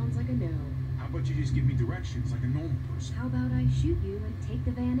 That sounds like a no. How about you just give me directions like a normal person? How about I shoot you and take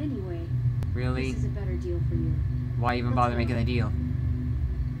the van anyway? Really? This is a better deal for you. Why even bother making the deal?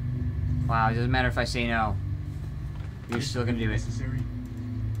 Wow, it doesn't matter if I say no. You're still gonna do it. Necessary?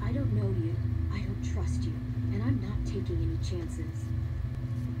 I don't know you. I don't trust you. And I'm not taking any chances.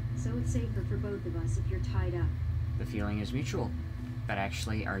 So it's safer for both of us if you're tied up. The feeling is mutual. But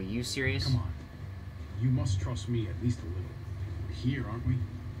actually, are you serious? Come on. You must trust me at least a little. We're here, aren't we?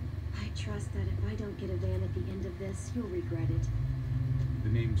 I trust that if I don't get a van at the end of this, you'll regret it. The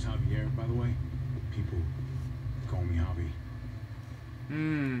name's Javier, by the way. People call me Javi.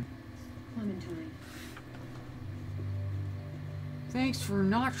 Clementine. Thanks for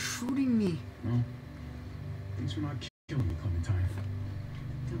not shooting me. No. Thanks for not killing me, Clementine.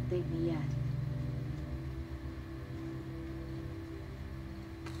 Don't thank me yet.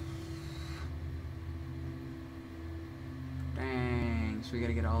 Dang, so we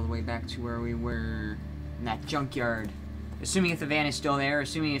gotta get all the way back to where we were in that junkyard. Assuming if the van is still there,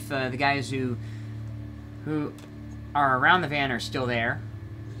 assuming if the guys who are around the van are still there.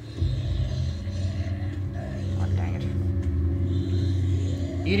 Oh, dang it.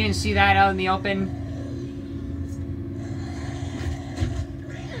 You didn't see that out in the open?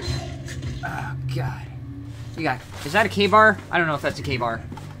 Oh, God. You got... Is that a K-bar? I don't know if that's a K-bar.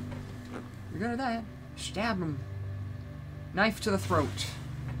 You're good at that. Stab him. Knife to the throat.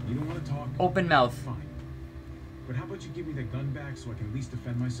 You don't want to talk? Open mouth. Fine. But how about you give me that gun back so I can at least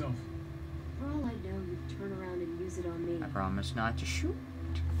defend myself? For all I know, you'd turn around and use it on me. I promise not to shoot.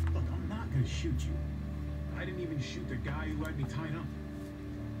 Look, I'm not gonna shoot you. I didn't even shoot the guy who had me tied up.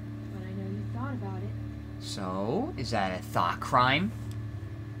 But I know you thought about it. So, is that a thought crime?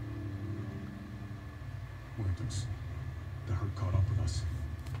 Muertos. The herd caught up with us.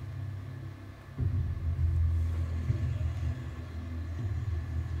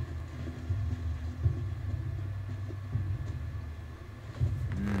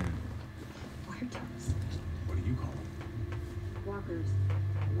 Muertos. What do you call them? Walkers.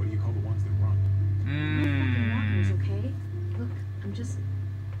 What do you call the ones that run? Fucking walkers, okay? Look, I'm just...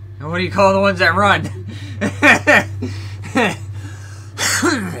 What do you call the ones that run? a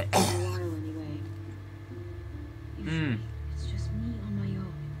while anyway. Usually, it's just me on my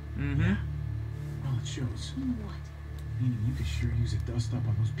own. Well, it shows. Mean what? Meaning you could sure use a dust up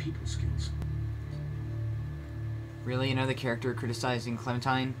on those people skills. Really, another character criticizing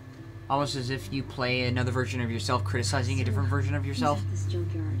Clementine? Almost as if you play another version of yourself criticizing a different version of yourself? Who's at this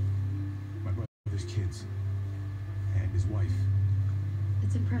junkyard? My brother's kids. And his wife.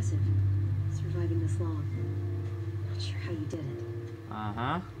 It's impressive, surviving this long. Not sure how you did it.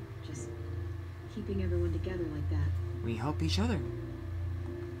 Uh-huh. Just keeping everyone together like that. We help each other.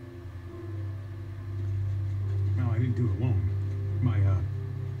 No, I didn't do it alone. My,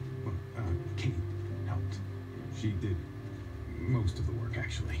 Kate helped. She did most of the work,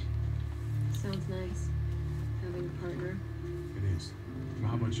 actually. Sounds nice. Having a partner. It is. Well,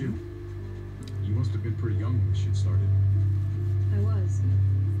 how about you? You must have been pretty young when this shit started. I was.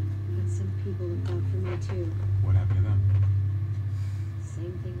 But some people looked out for me too. What happened to them?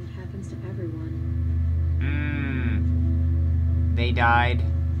 Same thing that happens to everyone. They died.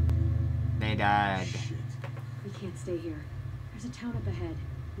 They died. Shit. We can't stay here. There's a town up ahead.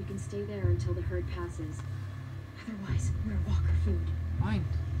 We can stay there until the herd passes. Otherwise, we're walker food. Fine.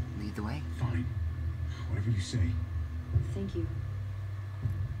 Lead the way. Fine. Whatever you say. Thank you.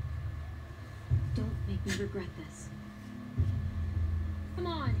 Don't make me regret this. Come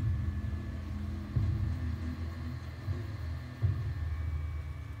on.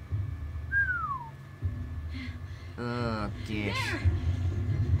 Oh, gosh.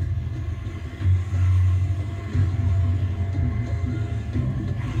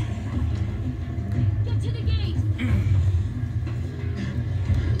 Get to the gate.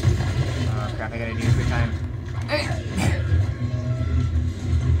 Oh, crap, I gotta do it every time.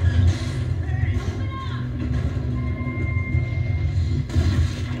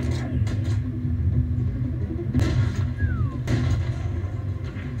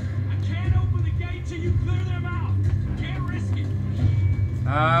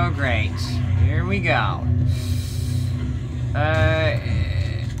 Oh, great. Here we go.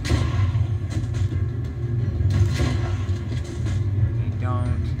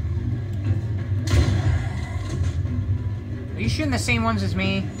 Don't. Are you shooting the same ones as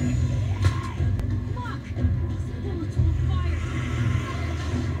me?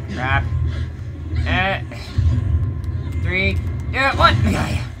 Crap. 3, 2, 1.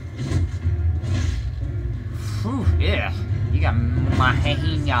 Whew, yeah. You got my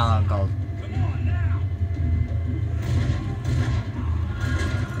hand yellow gold. Come on now.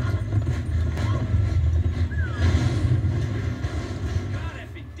 God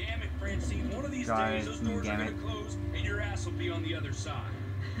effing damn it, Francine. One of these days those doors are gonna close and your ass will be on the other side.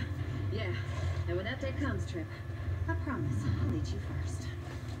 Yeah, and when that day comes, Trip, I promise I'll lead you first.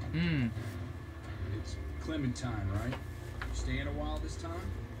 Hmm. It's Clementine, right? You staying a while this time?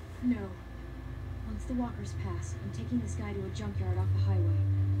 No. Once the walkers pass, I'm taking this guy to a junkyard off the highway.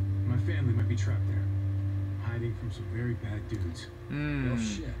 My family might be trapped there, hiding from some very bad dudes. Well, Hmm.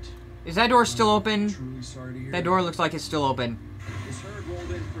 shit. Is that door still open? Truly sorry to hear That door looks like it's still open. This herd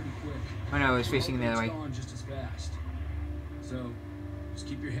rolled in pretty quick. Oh no, it was facing the other way. It's gone just as fast. So, just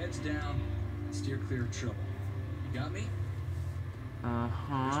keep your heads down and steer clear of trouble. You got me?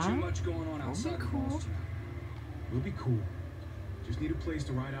 There's too much going on outside the walls tonight. We'll be cool. Just need a place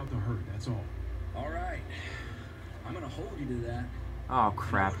to ride out the herd, that's all. All right. I'm gonna hold you to that. Oh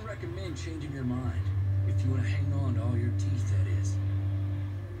crap. I would recommend changing your mind. If you want to hang on to all your teeth, that is.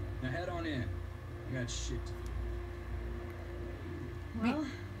 Now head on in. I got shit to do. Well,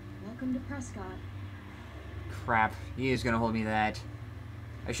 welcome to Prescott. Crap. He is gonna hold me to that.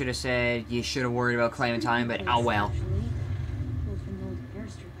 I should have said you should have worried about Clementine, but oh well. Actually, pulled from the old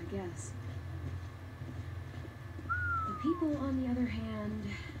airstrip, I guess. The people, on the other hand,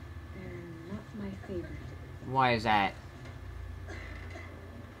 they're not my favorite. Why is that?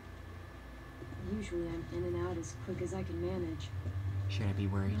 Usually I'm in and out as quick as I can manage. Should I be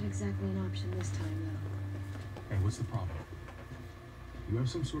worried? Not exactly an option this time, though. Hey, what's the problem? You have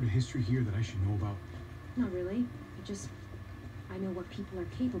some sort of history here that I should know about? Not really. I know what people are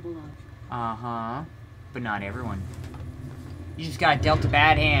capable of. Uh-huh. But not everyone. You just got dealt a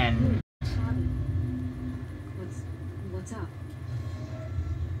bad hand. Bobby, what's up?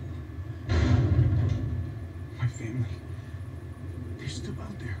 My family. They're still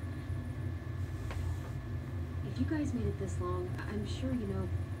out there. If you guys made it this long, I'm sure you'll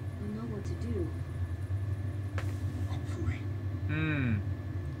know what to do. Hopefully. Hmm.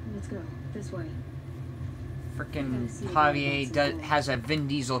 Let's go. This way. Frickin' Javier has a Vin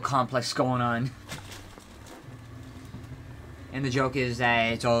Diesel complex going on. And the joke is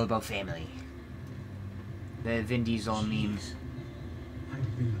that it's all about family. The Vin Diesel memes. I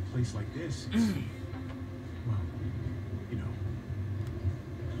haven't been in a place like this. Well, you know,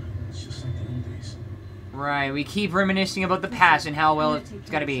 it's just like the old days. Right, we keep reminiscing about the past and how well it's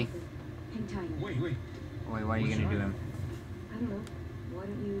gotta be. Hang tight. Wait. Wait, what are you gonna do him? I don't know. Why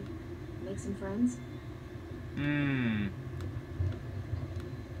don't you make some friends? Hmm.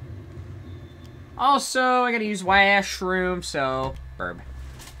 Also, I gotta use washroom, so... Burb.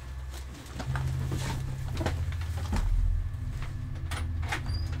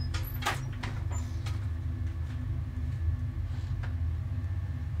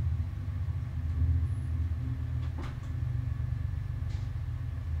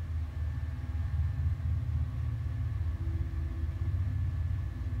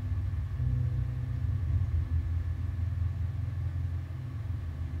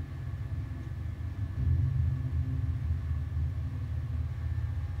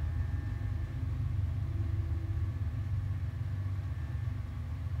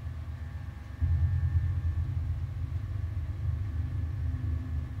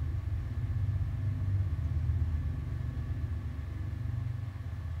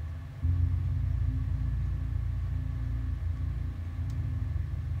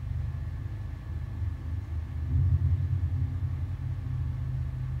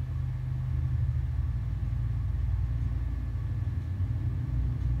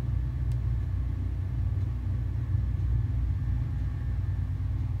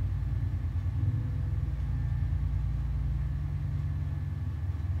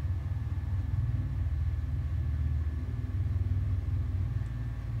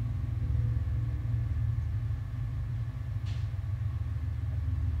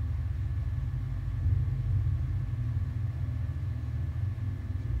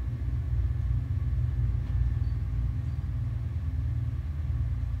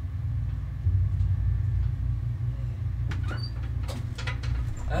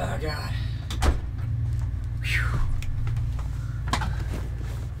 Oh, God. Whew.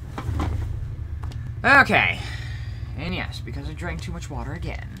 Okay. And yes, because I drank too much water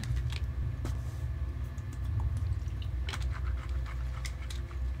again.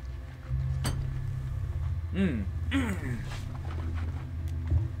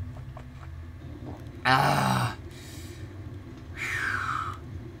 Ah.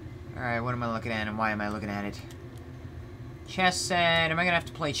 Alright, what am I looking at and why am I looking at it? Chess set. Am I gonna have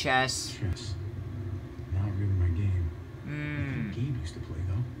to play chess? Chess. Not really my game. Gabe used to play,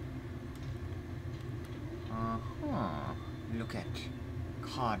 though. Uh-huh. Look at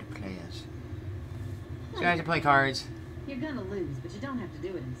card players. So I have to play cards. You're gonna lose, but you don't have to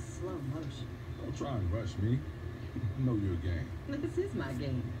do it in slow motion. Don't try and rush me. I know your game. This is my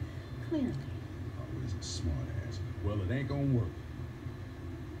game. Clearly. Always a smart ass. Well, it ain't gonna work.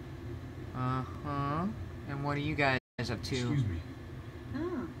 Uh-huh. And what are you guys up to? Excuse me.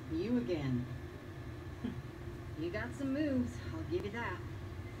 Oh, you again. You got some moves, I'll give you that.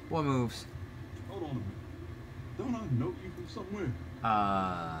 What moves? Hold on a minute. Don't I know you from somewhere?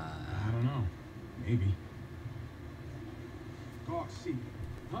 I don't know. Maybe. Garcia.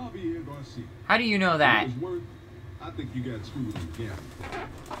 Javier Garcia. How do you know that? For what it's worth, I think you got screwed in the gambling.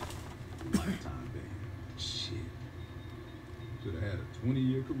 Lifetime ban. Shit. Should have had a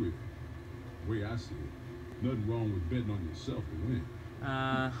 20-year career. The way I see it, nothing wrong with betting on yourself to win.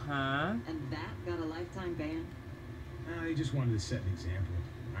 Uh-huh. And that got a lifetime ban? They just wanted to set an example.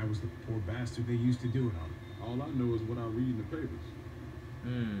 I was the poor bastard they used to do it on. All I know is what I read in the papers.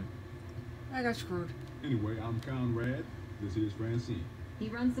 I got screwed. Anyway, I'm Conrad. This is Francine. He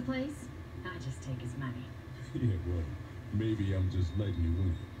runs the place? I just take his money. Yeah, well, maybe I'm just letting you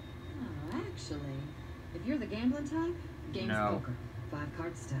win. Oh, actually, if you're the gambling type, game's No. poker. 5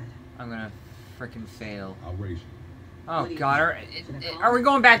 cards stud. I'm gonna frickin' fail. I'll race you. Oh What do you god, think? are we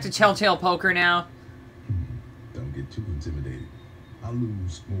going back to Telltale Poker now? Don't get too intimidated. I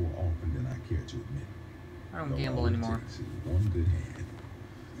lose more often than I care to admit. I don't All gamble it anymore. takes is one good hand.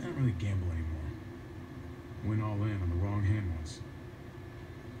 I don't really gamble anymore. Went all in on the wrong hand once.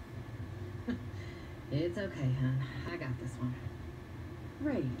 It's okay, hun. I got this one.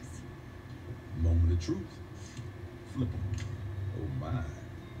 Raise. Moment of truth. Flip 'em. Oh my.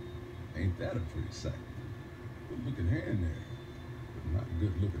 Ain't that a pretty sight? Good looking hand there, but not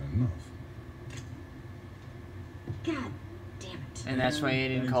good looking enough. God damn it. And that's why you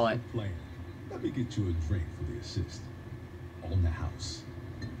didn't call it. Thanks for playing. Let me get you a drink for the assist. On the house.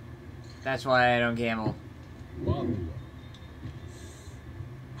 That's why I don't gamble. Bottle up.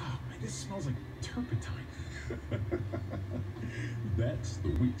 Oh, man, this smells like turpentine. That's the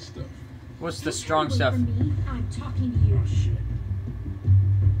weak stuff. What's the Don't strong away stuff? from me. I'm talking to you. Oh, shit.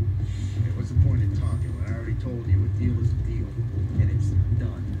 Hey, what's the point in talking when I already told you a deal is a deal, and it's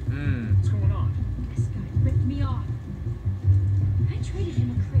done? What's going on? This guy ripped me off. I traded him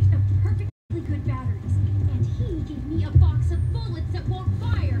a crate of perfectly good batteries, and he gave me a box of bullets that won't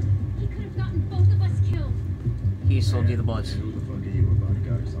fire. He could have gotten both of us killed. He sold you the bullets. Who the fuck are you, a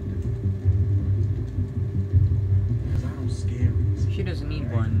bodyguard or something? Because I don't scare easy. She doesn't need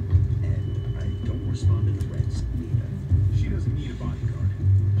alright? one. And I don't respond to threats either. She doesn't need a bodyguard.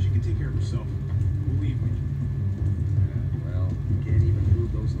 She can take care of herself. Believe me. Well, you can't even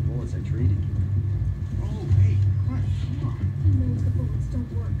prove those are the bullets I traded you. Oh, hey, Clem, come on. He knows the bullets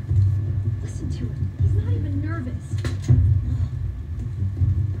don't work. Listen to him. He's not even nervous.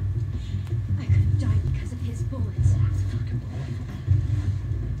 I could have died because of his bullets.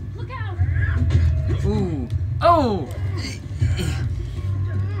 Look out! Ooh. Oh!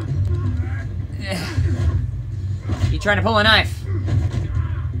 You trying to pull a knife?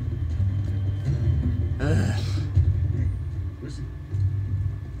 Ugh. Hey, listen.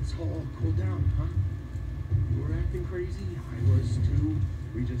 Let's all cool down, huh? You were acting crazy. I was too.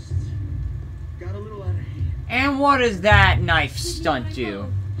 We just got a little out of hand. And what does that knife stunt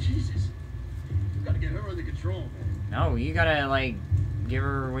do? Jesus. You gotta get her under control, man. No, you gotta, like, give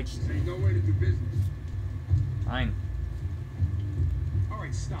her which... This ain't no way to do business. Fine. All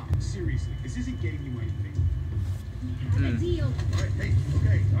right, stop. Seriously, this isn't getting you anything. We had a deal. All right, hey,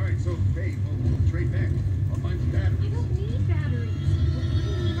 okay, all right, so, hey, we'll trade back. I'll find some I batteries. don't need batteries.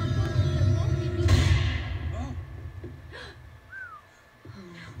 We're finding our bullets that won't get me. Oh,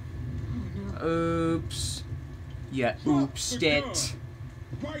 Oh no. Oops. Yeah, oopsed it.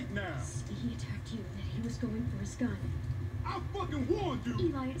 Right now. He attacked you and then he was going for his gun. I fucking warned you.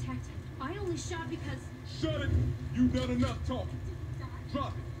 Eli attacked him. I only shot because... Shut it. You've done enough talking.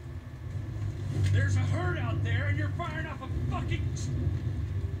 Drop it. There's a herd out there and you're firing off a fucking...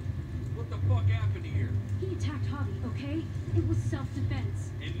 What the fuck happened here? He attacked Javi, okay? It was self-defense.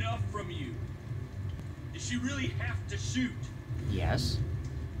 Enough from you. Did she really have to shoot? Yes.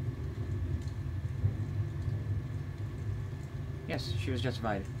 Yes, she was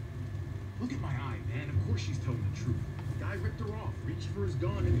justified. Look at my eye, man. Of course she's telling the truth. The guy ripped her off, reached for his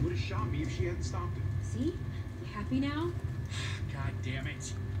gun, and he would have shot me if she hadn't stopped him. See? You happy now? God damn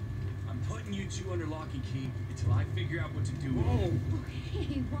it. I'm putting you two under lock and key until I figure out what to do with Whoa. you.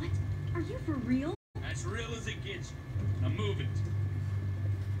 Hey, what? Are you for real? As real as it gets. Now move it.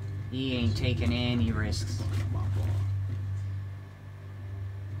 He ain't taking any risks.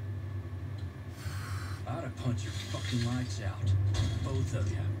 I'd have punched your fucking lights out. Both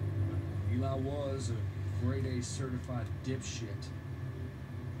of you. Eli was a grade A certified dipshit.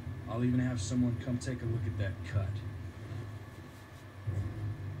 I'll even have someone come take a look at that cut.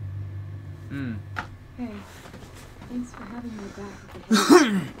 Hey, thanks for having me back at the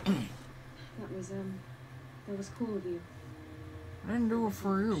head. That was cool of you. I didn't do it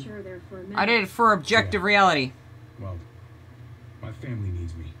for you. Sure there for a minute. I did it for objective reality. Well, my family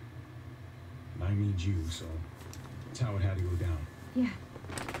needs me. And I need you, so that's how it had to go down. Yeah,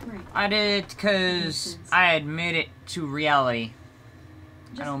 right. I did it because I admit it to reality.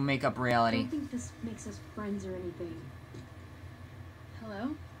 I don't make up I reality. don't think this makes us friends or anything.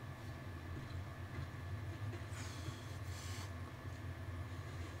 Hello?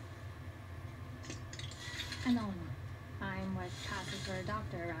 I'm Eleanor. I'm what passes for a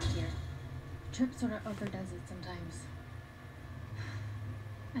doctor around here. Trip sort of overdoes it sometimes.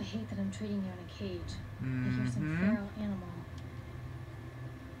 I hate that I'm treating you in a cage. Like you're some feral animal.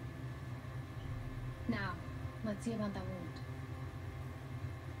 Now, let's see about that wound.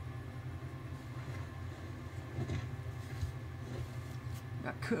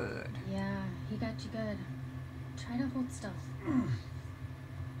 Got could. Yeah, he got you good. Try to hold still.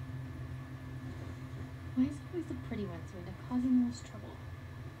 Why is it always the pretty ones who end up causing the most trouble?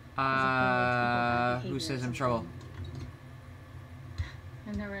 Who says I'm trouble?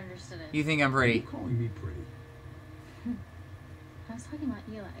 I've never understood it. You think I'm Why are you pretty? calling me pretty? I was talking about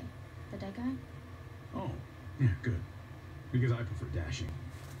Eli, the dead guy. Oh, yeah, good. Because I prefer dashing.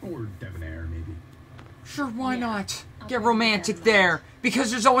 Or debonair, maybe. Sure, why Yeah, not? I'll Get put romantic that in mind. there.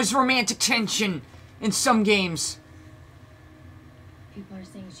 Because there's always romantic tension in some games. People are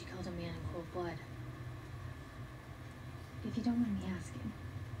saying she killed a man in cold blood. If you don't mind me asking,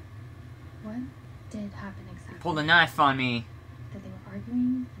 what did happen exactly? Pulled a knife on me. That they were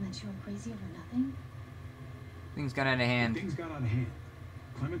arguing and then she went crazy over nothing? Things got out of hand. Things got out of hand.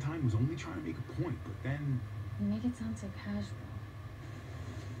 Clementine was only trying to make a point, but then... You make it sound so casual.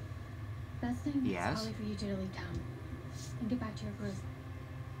 Best thing Yes? is probably for you two to leave town and get back to your group.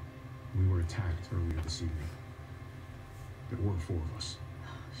 We were attacked earlier this evening. There were 4 of us. Oh,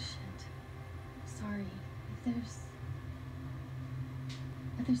 shit. Sorry.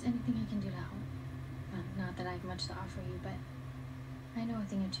 If there's anything I can do to help. Not that I have much to offer you, but I know a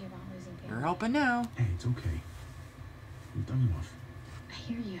thing or two about losing family. You're helping now. Hey, it's okay. We've done enough. I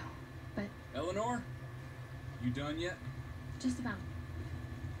hear you, but Eleanor? You done yet? just about.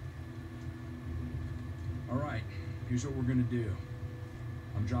 Alright, here's what we're gonna do.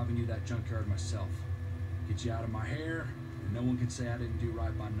 I'm driving you to that junkyard myself. Get you out of my hair, and no one can say I didn't do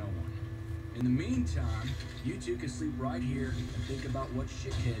right by no one. In the meantime, you two can sleep right here and think about what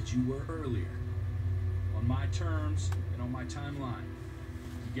shitheads you were earlier. On my terms and on my timeline.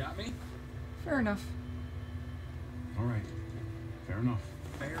 You got me? Fair enough. All right. Fair enough.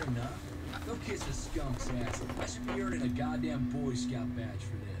 Fair enough. Go kiss a skunk's ass. I should be earning a goddamn Boy Scout badge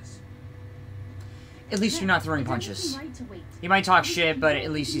for this. At least you're not throwing punches. He might talk shit, but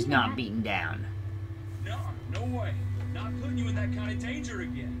at least he's not beaten down. No, no way. Not putting you in that kind of danger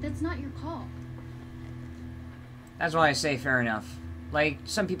again. That's not your call. That's why I say fair enough. Like,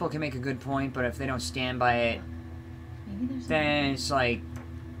 some people can make a good point, but if they don't stand by it, Maybe there's then it's like,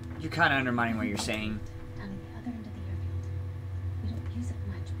 you're kind of undermining what you're saying. down at the other end of the airfield. We don't use it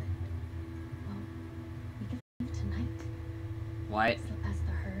much, but well, we could leave tonight. What? Slip past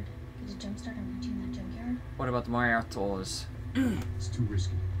the herd, get a jump start and reach you in that junkyard. What about the Muertos? It's too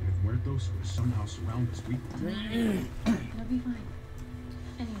risky. And if Muertos were to somehow surround us, we... It'll be fine.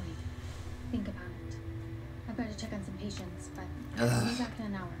 Anyway, think about it. I've got to check on some patients, but I'll be back in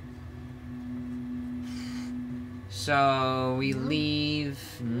an hour. So, we leave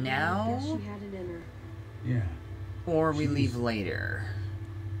Guess now? she had it in her. Yeah, Or we leave later?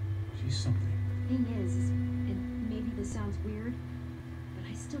 she's something. Thing is, and maybe this sounds weird, but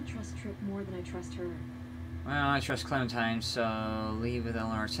I still trust Trip more than I trust her. Well, I trust Clementine, so leave with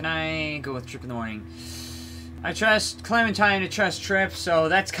Eleanor tonight, go with Trip in the morning. I trust Clementine to trust Trip, so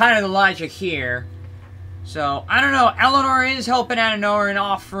that's kind of the logic here. So, I don't know, Eleanor is helping out of nowhere and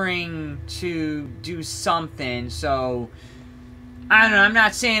offering to do something, so... I don't know, I'm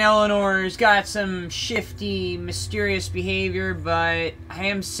not saying Eleanor's got some shifty, mysterious behavior, but I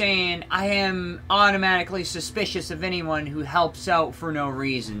am saying I am automatically suspicious of anyone who helps out for no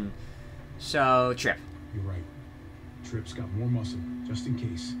reason. So, Trip. You're right. Trip's got more muscle, just in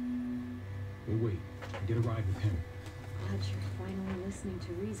case. We'll wait and get a ride with him. Glad you're finally listening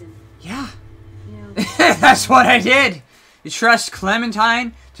to reason. Yeah. You know, That's what I did. You trust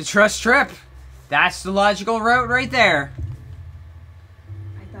Clementine to trust Trip. That's the logical route right there.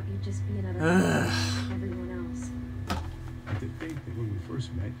 I thought you'd just be another like everyone else. I did think that when we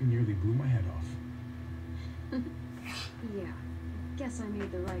first met, you nearly blew my head off. Yeah, guess I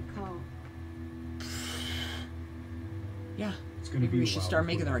made the right call. Yeah. It's gonna Maybe be we a should while start before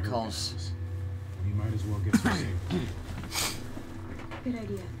making the that right hurt calls. passes. We might as well get some sleep. Good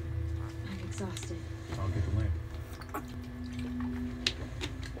idea. I'm exhausted. I'll get the lamp.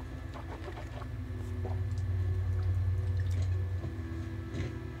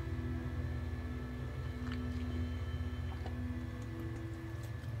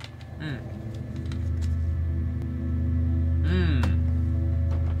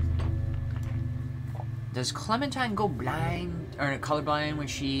 Does Clementine go blind or colorblind when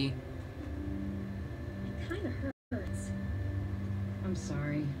she? It kind of hurts. I'm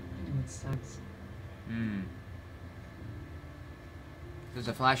sorry. I know it sucks. There's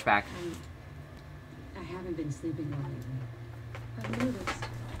a flashback. I haven't been sleeping well lately. I've noticed.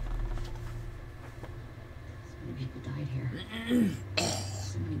 So many people died here.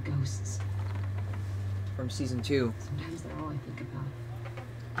 So many ghosts. From season 2. Sometimes they're all I think about.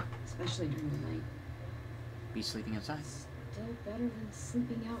 Especially during the night. Be sleeping outside. Still better than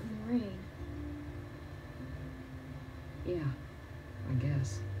sleeping out in the rain. Yeah, I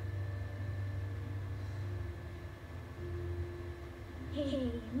guess.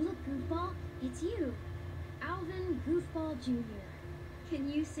 Hey, look, Goofball. It's you. Alvin Goofball Jr. Can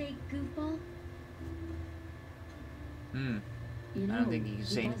you say Goofball? You know, I don't think he can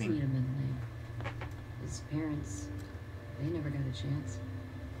say does anything. need a middle name. His parents, they never got a chance.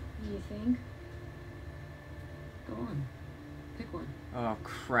 You think? Go on. Pick one. Oh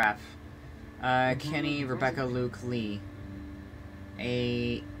crap. Kenny, Rebecca, Luke, Lee.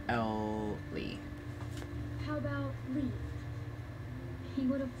 A.L. Lee. How about Lee? He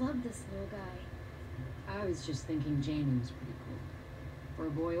would have loved this little guy. I was just thinking Janie was pretty cool. For a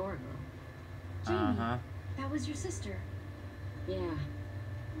boy or a girl. Jamie, that was your sister. Yeah.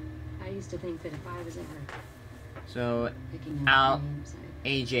 I used to think that if I was ever So, picking out names,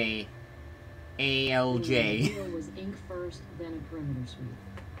 AJ. ALJ. The was ink first, then a perimeter sweep.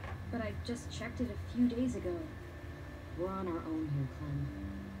 But I just checked it a few days ago. We're on our own here, Clem.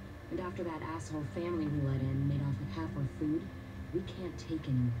 And after that asshole family we let in made off with half our food, we can't take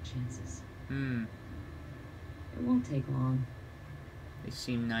any more chances. It won't take long. They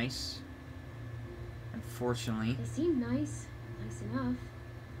seem nice. Unfortunately. They seem nice. Nice enough.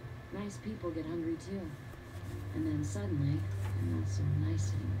 Nice people get hungry too. And then suddenly, they're not so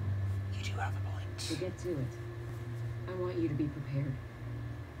nice anymore. You do have a point. So get to it. I want you to be prepared.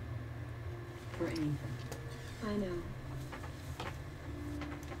 For anything. I know.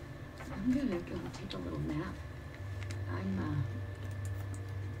 I'm gonna go take a little nap. I'm,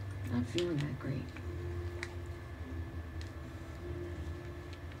 not feeling that great.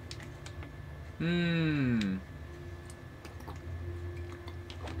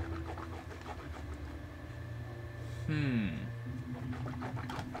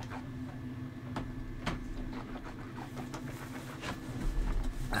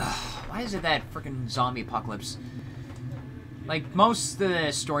 Why is it that freaking zombie apocalypse? Like, most of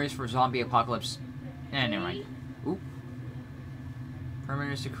the stories for zombie apocalypse... never mind. Oop.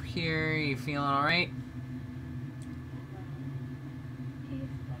 Perimeter secure, you feeling alright?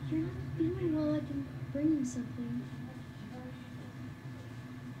 If you're not feeling well, I can bring you something.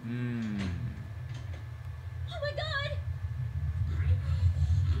 Oh my god!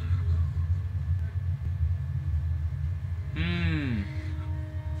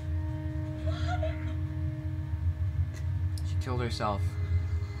 She killed herself.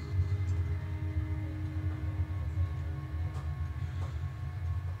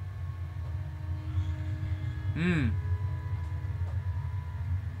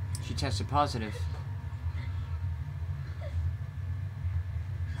 She tested positive.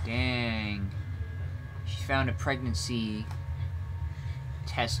 Dang. She found a pregnancy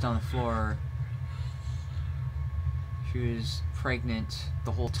test on the floor. She was pregnant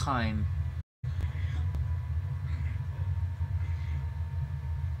the whole time.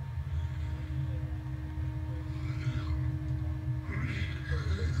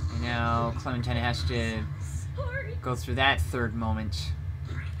 And now Clementine has to go through that third moment.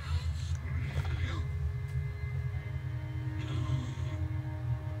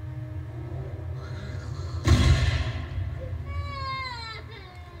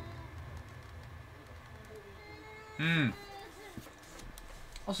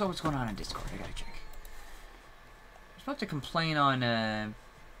 Also, what's going on in Discord? I gotta check. I was about to complain on,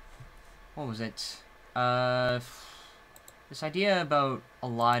 what was it? This idea about a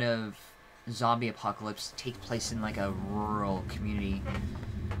lot of zombie apocalypse take place in, like, a rural community.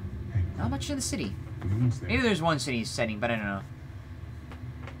 Not much in the city. Maybe there's one city setting, but I don't know.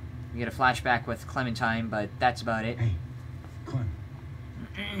 You get a flashback with Clementine, but that's about it. Hey, Clem.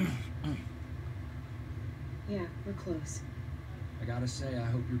 Yeah, we're close. I gotta say, I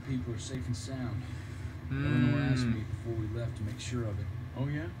hope your people are safe and sound. Eleanor asked me before we left to make sure of it. Oh,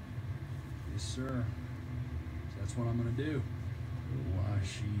 yeah? Yes, sir. So that's what I'm gonna do. Why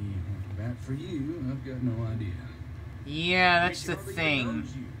she went back for you, I've got no idea. Yeah, that's the thing.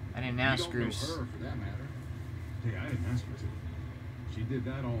 I didn't ask her. You don't know her, for that matter. Hey, I didn't ask her to. She did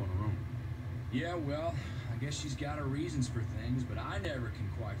that all on her own. Yeah, well, I guess she's got her reasons for things, but I never can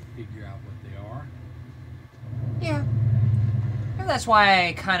quite figure out what they are. Yeah. Maybe that's why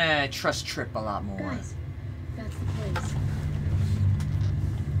I kind of trust Trip a lot more. Guys, that's the place.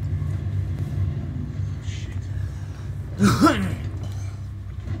 Shit.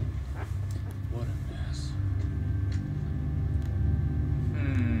 What a mess.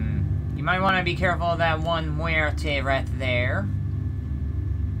 You might want to be careful of that one muerte right there.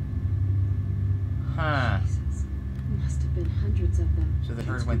 Huh. Jesus. Must have been hundreds of them. So the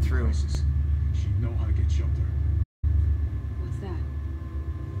herd went through. She'd know how to get shelter. What's that?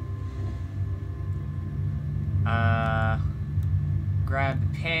 Grab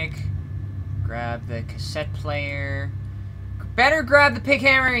the pick. Grab the cassette player. Better grab the pick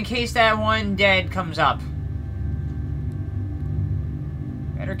hammer in case that one dead comes up.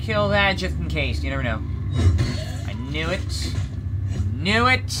 Better kill that just in case. You never know. I knew it. I knew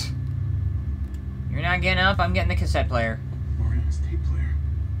it. You're not getting up. I'm getting the cassette player. Mariana's tape player.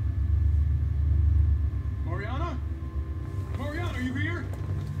 Mariana? Mariana, are you here?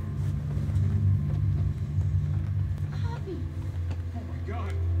 Poppy, Oh my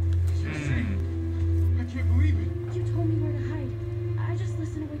God. She's safe. I can't believe it. you told me where to hide. I just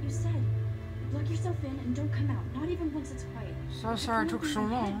listened to what you said. Lock yourself in and don't come out. Not even once it's quiet. So sorry it took so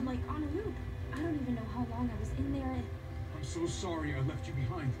long. Like on a loop. I don't even know how long I was in there. I'm so sorry I left you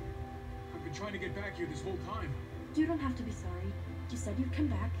behind. I've been trying to get back here this whole time. You don't have to be sorry. You said you'd come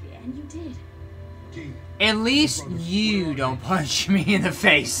back, and you did. Kate, At least you don't punch me in the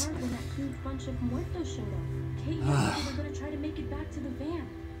face. Hard when that huge bunch of muertos showed up. Kate and I were gonna try to make it back to the van.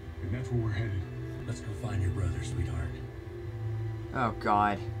 and that's where we're headed. Let's go find your brother, sweetheart. Oh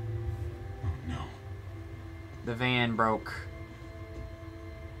God. Oh no. The van broke.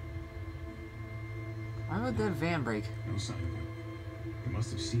 Why would the van break? No sign of him. They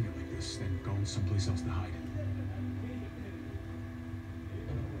must have seen it like this, then gone someplace else to hide.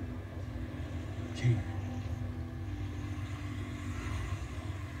 Kate.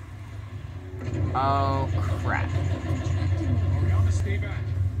 Oh crap. Mariana, stay back.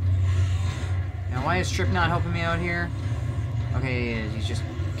 Now why is Trip not helping me out here? Okay, he is. He just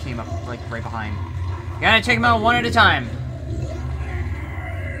came up like right behind. Gotta take him out one at a time.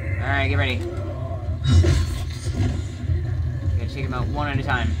 Alright, get ready. Gotta take him out one at a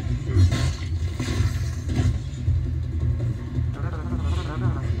time.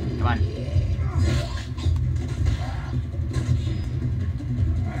 Come on.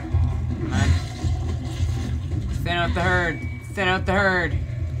 Come on. Thin out the herd. Thin out the herd.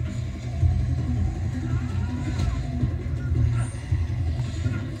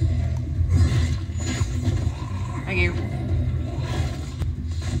 Thank you.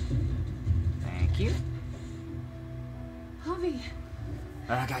 Thank you. Javi,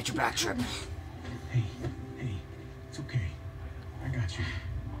 I got your back, Trip. Hey, it's okay. I got you.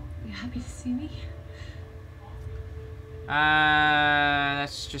 you happy to see me?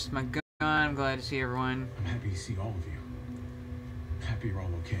 That's just my gun. I'm glad to see everyone. I'm happy to see all of you. Happy you're all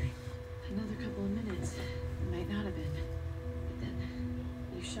okay. Another couple of minutes. It might not have been. But then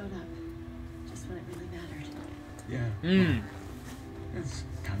you showed up. Just when it really mattered. Yeah. That's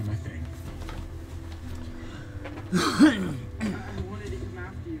kind of my thing. I wanted to come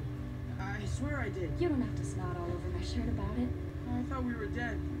after you. I swear I did. You don't have to snot all over my shirt about it. I thought we were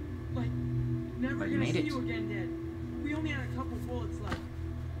dead. Like, never But you gonna made see it. you again dead. We only had a couple bullets left.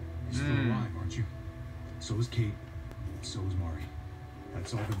 You're still alive, aren't you? So is Kate. So is Mari.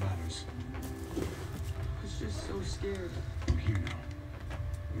 That's all that matters. I was just so scared. I'm here now.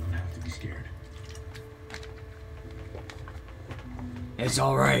 You don't have to be scared. It's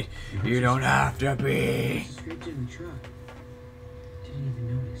alright. You don't have to be. Scraped in the truck. Didn't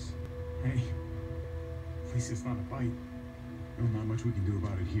even notice. Hey, at least it's not a bite. There's not much we can do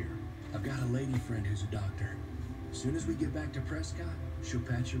about it here. I've got a lady friend who's a doctor. As soon as we get back to Prescott, she'll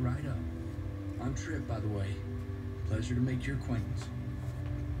patch you right up. I'm Trip, by the way. Pleasure to make your acquaintance.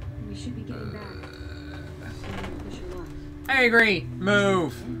 We should be getting back. So I'm gonna push her luck. I agree.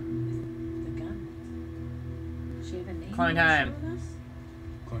 Move. The gun. Does she have a name? Clementine. to share with us?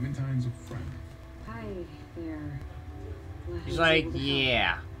 Clementine's a friend. Hi there. Glad I He's was like, able to help.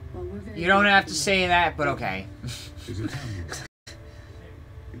 yeah. Well, we're very You don't have to grateful. say that, but okay. There's a town here.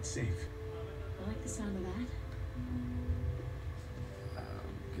 It's safe. I like the sound of that.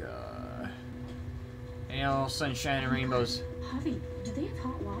 God. And all sunshine and rainbows. Javi, do they have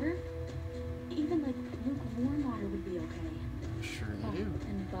hot water? Even like lukewarm water would be okay. Sure they do.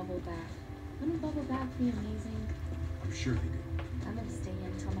 And a bubble bath. Wouldn't a bubble bath be amazing? I'm sure they do. I'm gonna stay in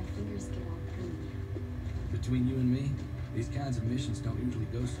until my fingers get all gooey. Between you and me, these kinds of missions don't usually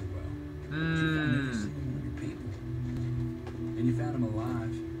go so well. You found every single one of your people. And you found them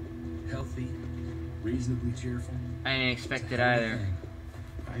alive, healthy, reasonably cheerful. I didn't expect it either.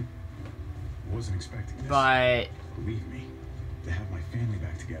 I wasn't expecting this. But Believe me, to have my family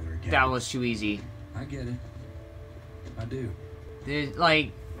back together again. that was too easy. I get it. I do.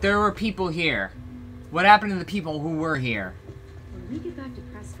 There were people here. What happened to the people who were here? When we get back to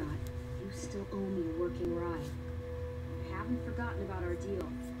Prescott, you still owe me a working ride. I haven't forgotten about our deal.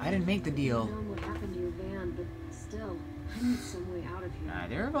 I didn't make the I deal. don't know what happened to your van, but still, I need some way out of here.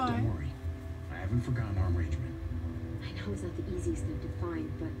 Neither have I. Don't worry. I haven't forgotten our arrangement. I know it's not the easiest thing to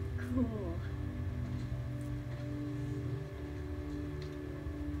find, but cool.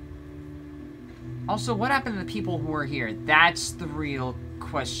 Also, what happened to the people who were here? That's the real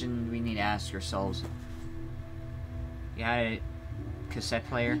question we need to ask ourselves. You had a cassette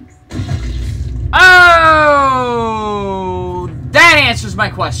player? Oh! That answers my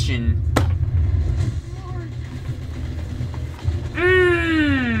question.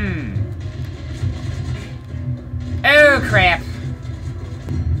 Oh, crap.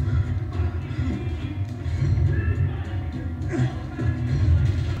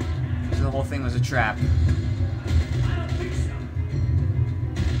 So the whole thing was a trap.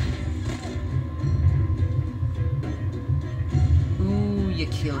 Ooh, you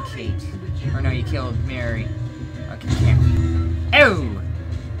killed Kate. Or no, you killed Mary. Okay, yeah. Oh!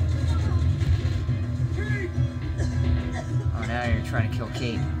 Oh, now you're trying to kill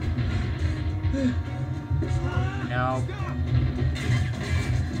Kate. No.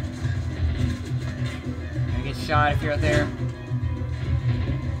 Gonna get shot if you're out there.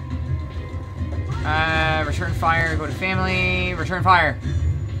 Return fire, go to family, return fire.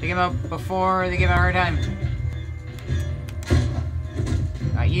 Pick him up before they give him a hard time.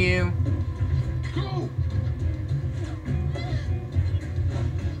 Got you.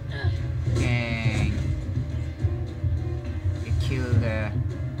 Dang. You killed, and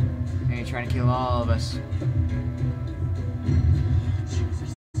you're trying to kill all of us.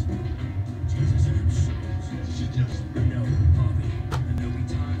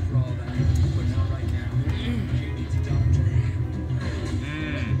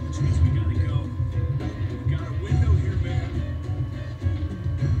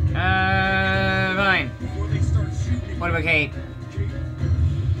 Fine. What about Kate?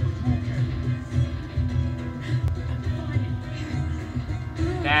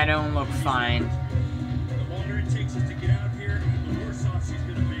 That don't look fine. The longer it takes us to get out here, the worse off she's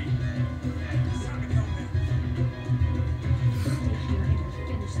gonna be. It's time to go, man. Stay here and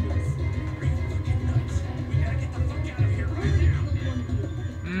finish this. Are you fucking nuts? We gotta get the fuck out of here right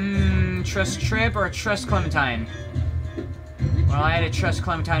now. Trust Trip or trust Clementine? Well, I had to trust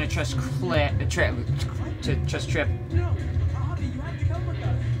Clementine to trust to trust Trip. No, Bobby, you have to come with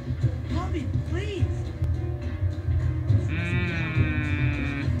us. Bobby, please.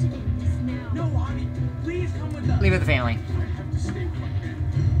 No, Bobby, please come with us. Leave it with the family. I have to stay with my man.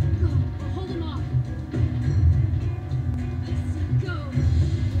 Go. Hold him off. Go.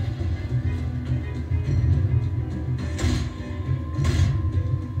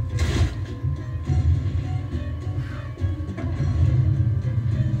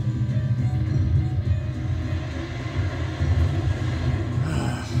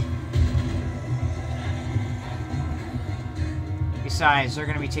 Besides, they're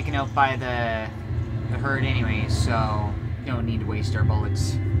gonna be taken out by the herd anyway, so don't need to waste our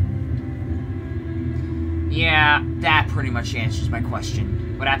bullets. Yeah, that pretty much answers my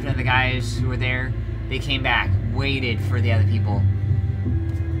question. What happened to the guys who were there? They came back, waited for the other people.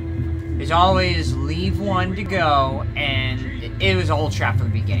 There's always leave one to go, and it was a whole trap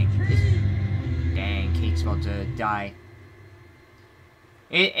from the beginning. Dang, Kate's about to die.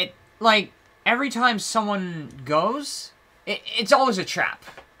 Like, every time someone goes, it's always a trap.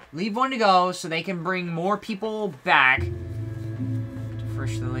 Leave one to go so they can bring more people back.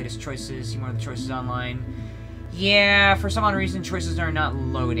 First, the latest choices. See more of the choices online. Yeah, for some odd reason, choices are not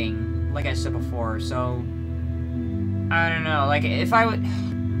loading, like I said before. So, I don't know. Like, if I would...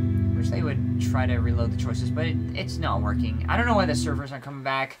 I wish they would try to reload the choices, but it's not working. I don't know why the servers aren't coming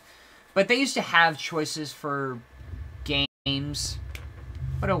back. But they used to have choices for games.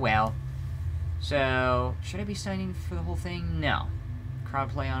 But oh well. So, should I be signing for the whole thing? No.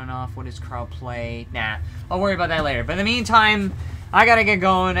 Crowd play on and off. What is crowd play? Nah. I'll worry about that later. But in the meantime, I gotta get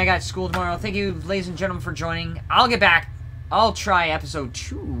going. I got school tomorrow. Thank you, ladies and gentlemen, for joining. I'll get back. I'll try episode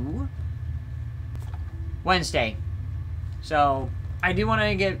 2 Wednesday. So, I do want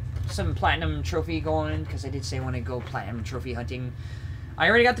to get some platinum trophy going, because I did say I want to go platinum trophy hunting. I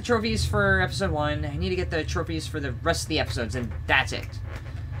already got the trophies for episode 1. I need to get the trophies for the rest of the episodes, and that's it.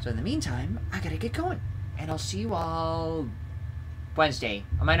 So in the meantime, I gotta get going. And I'll see you all Wednesday.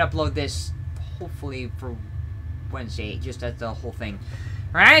 I might upload this, hopefully, for Wednesday, just as the whole thing.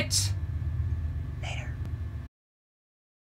 Alright?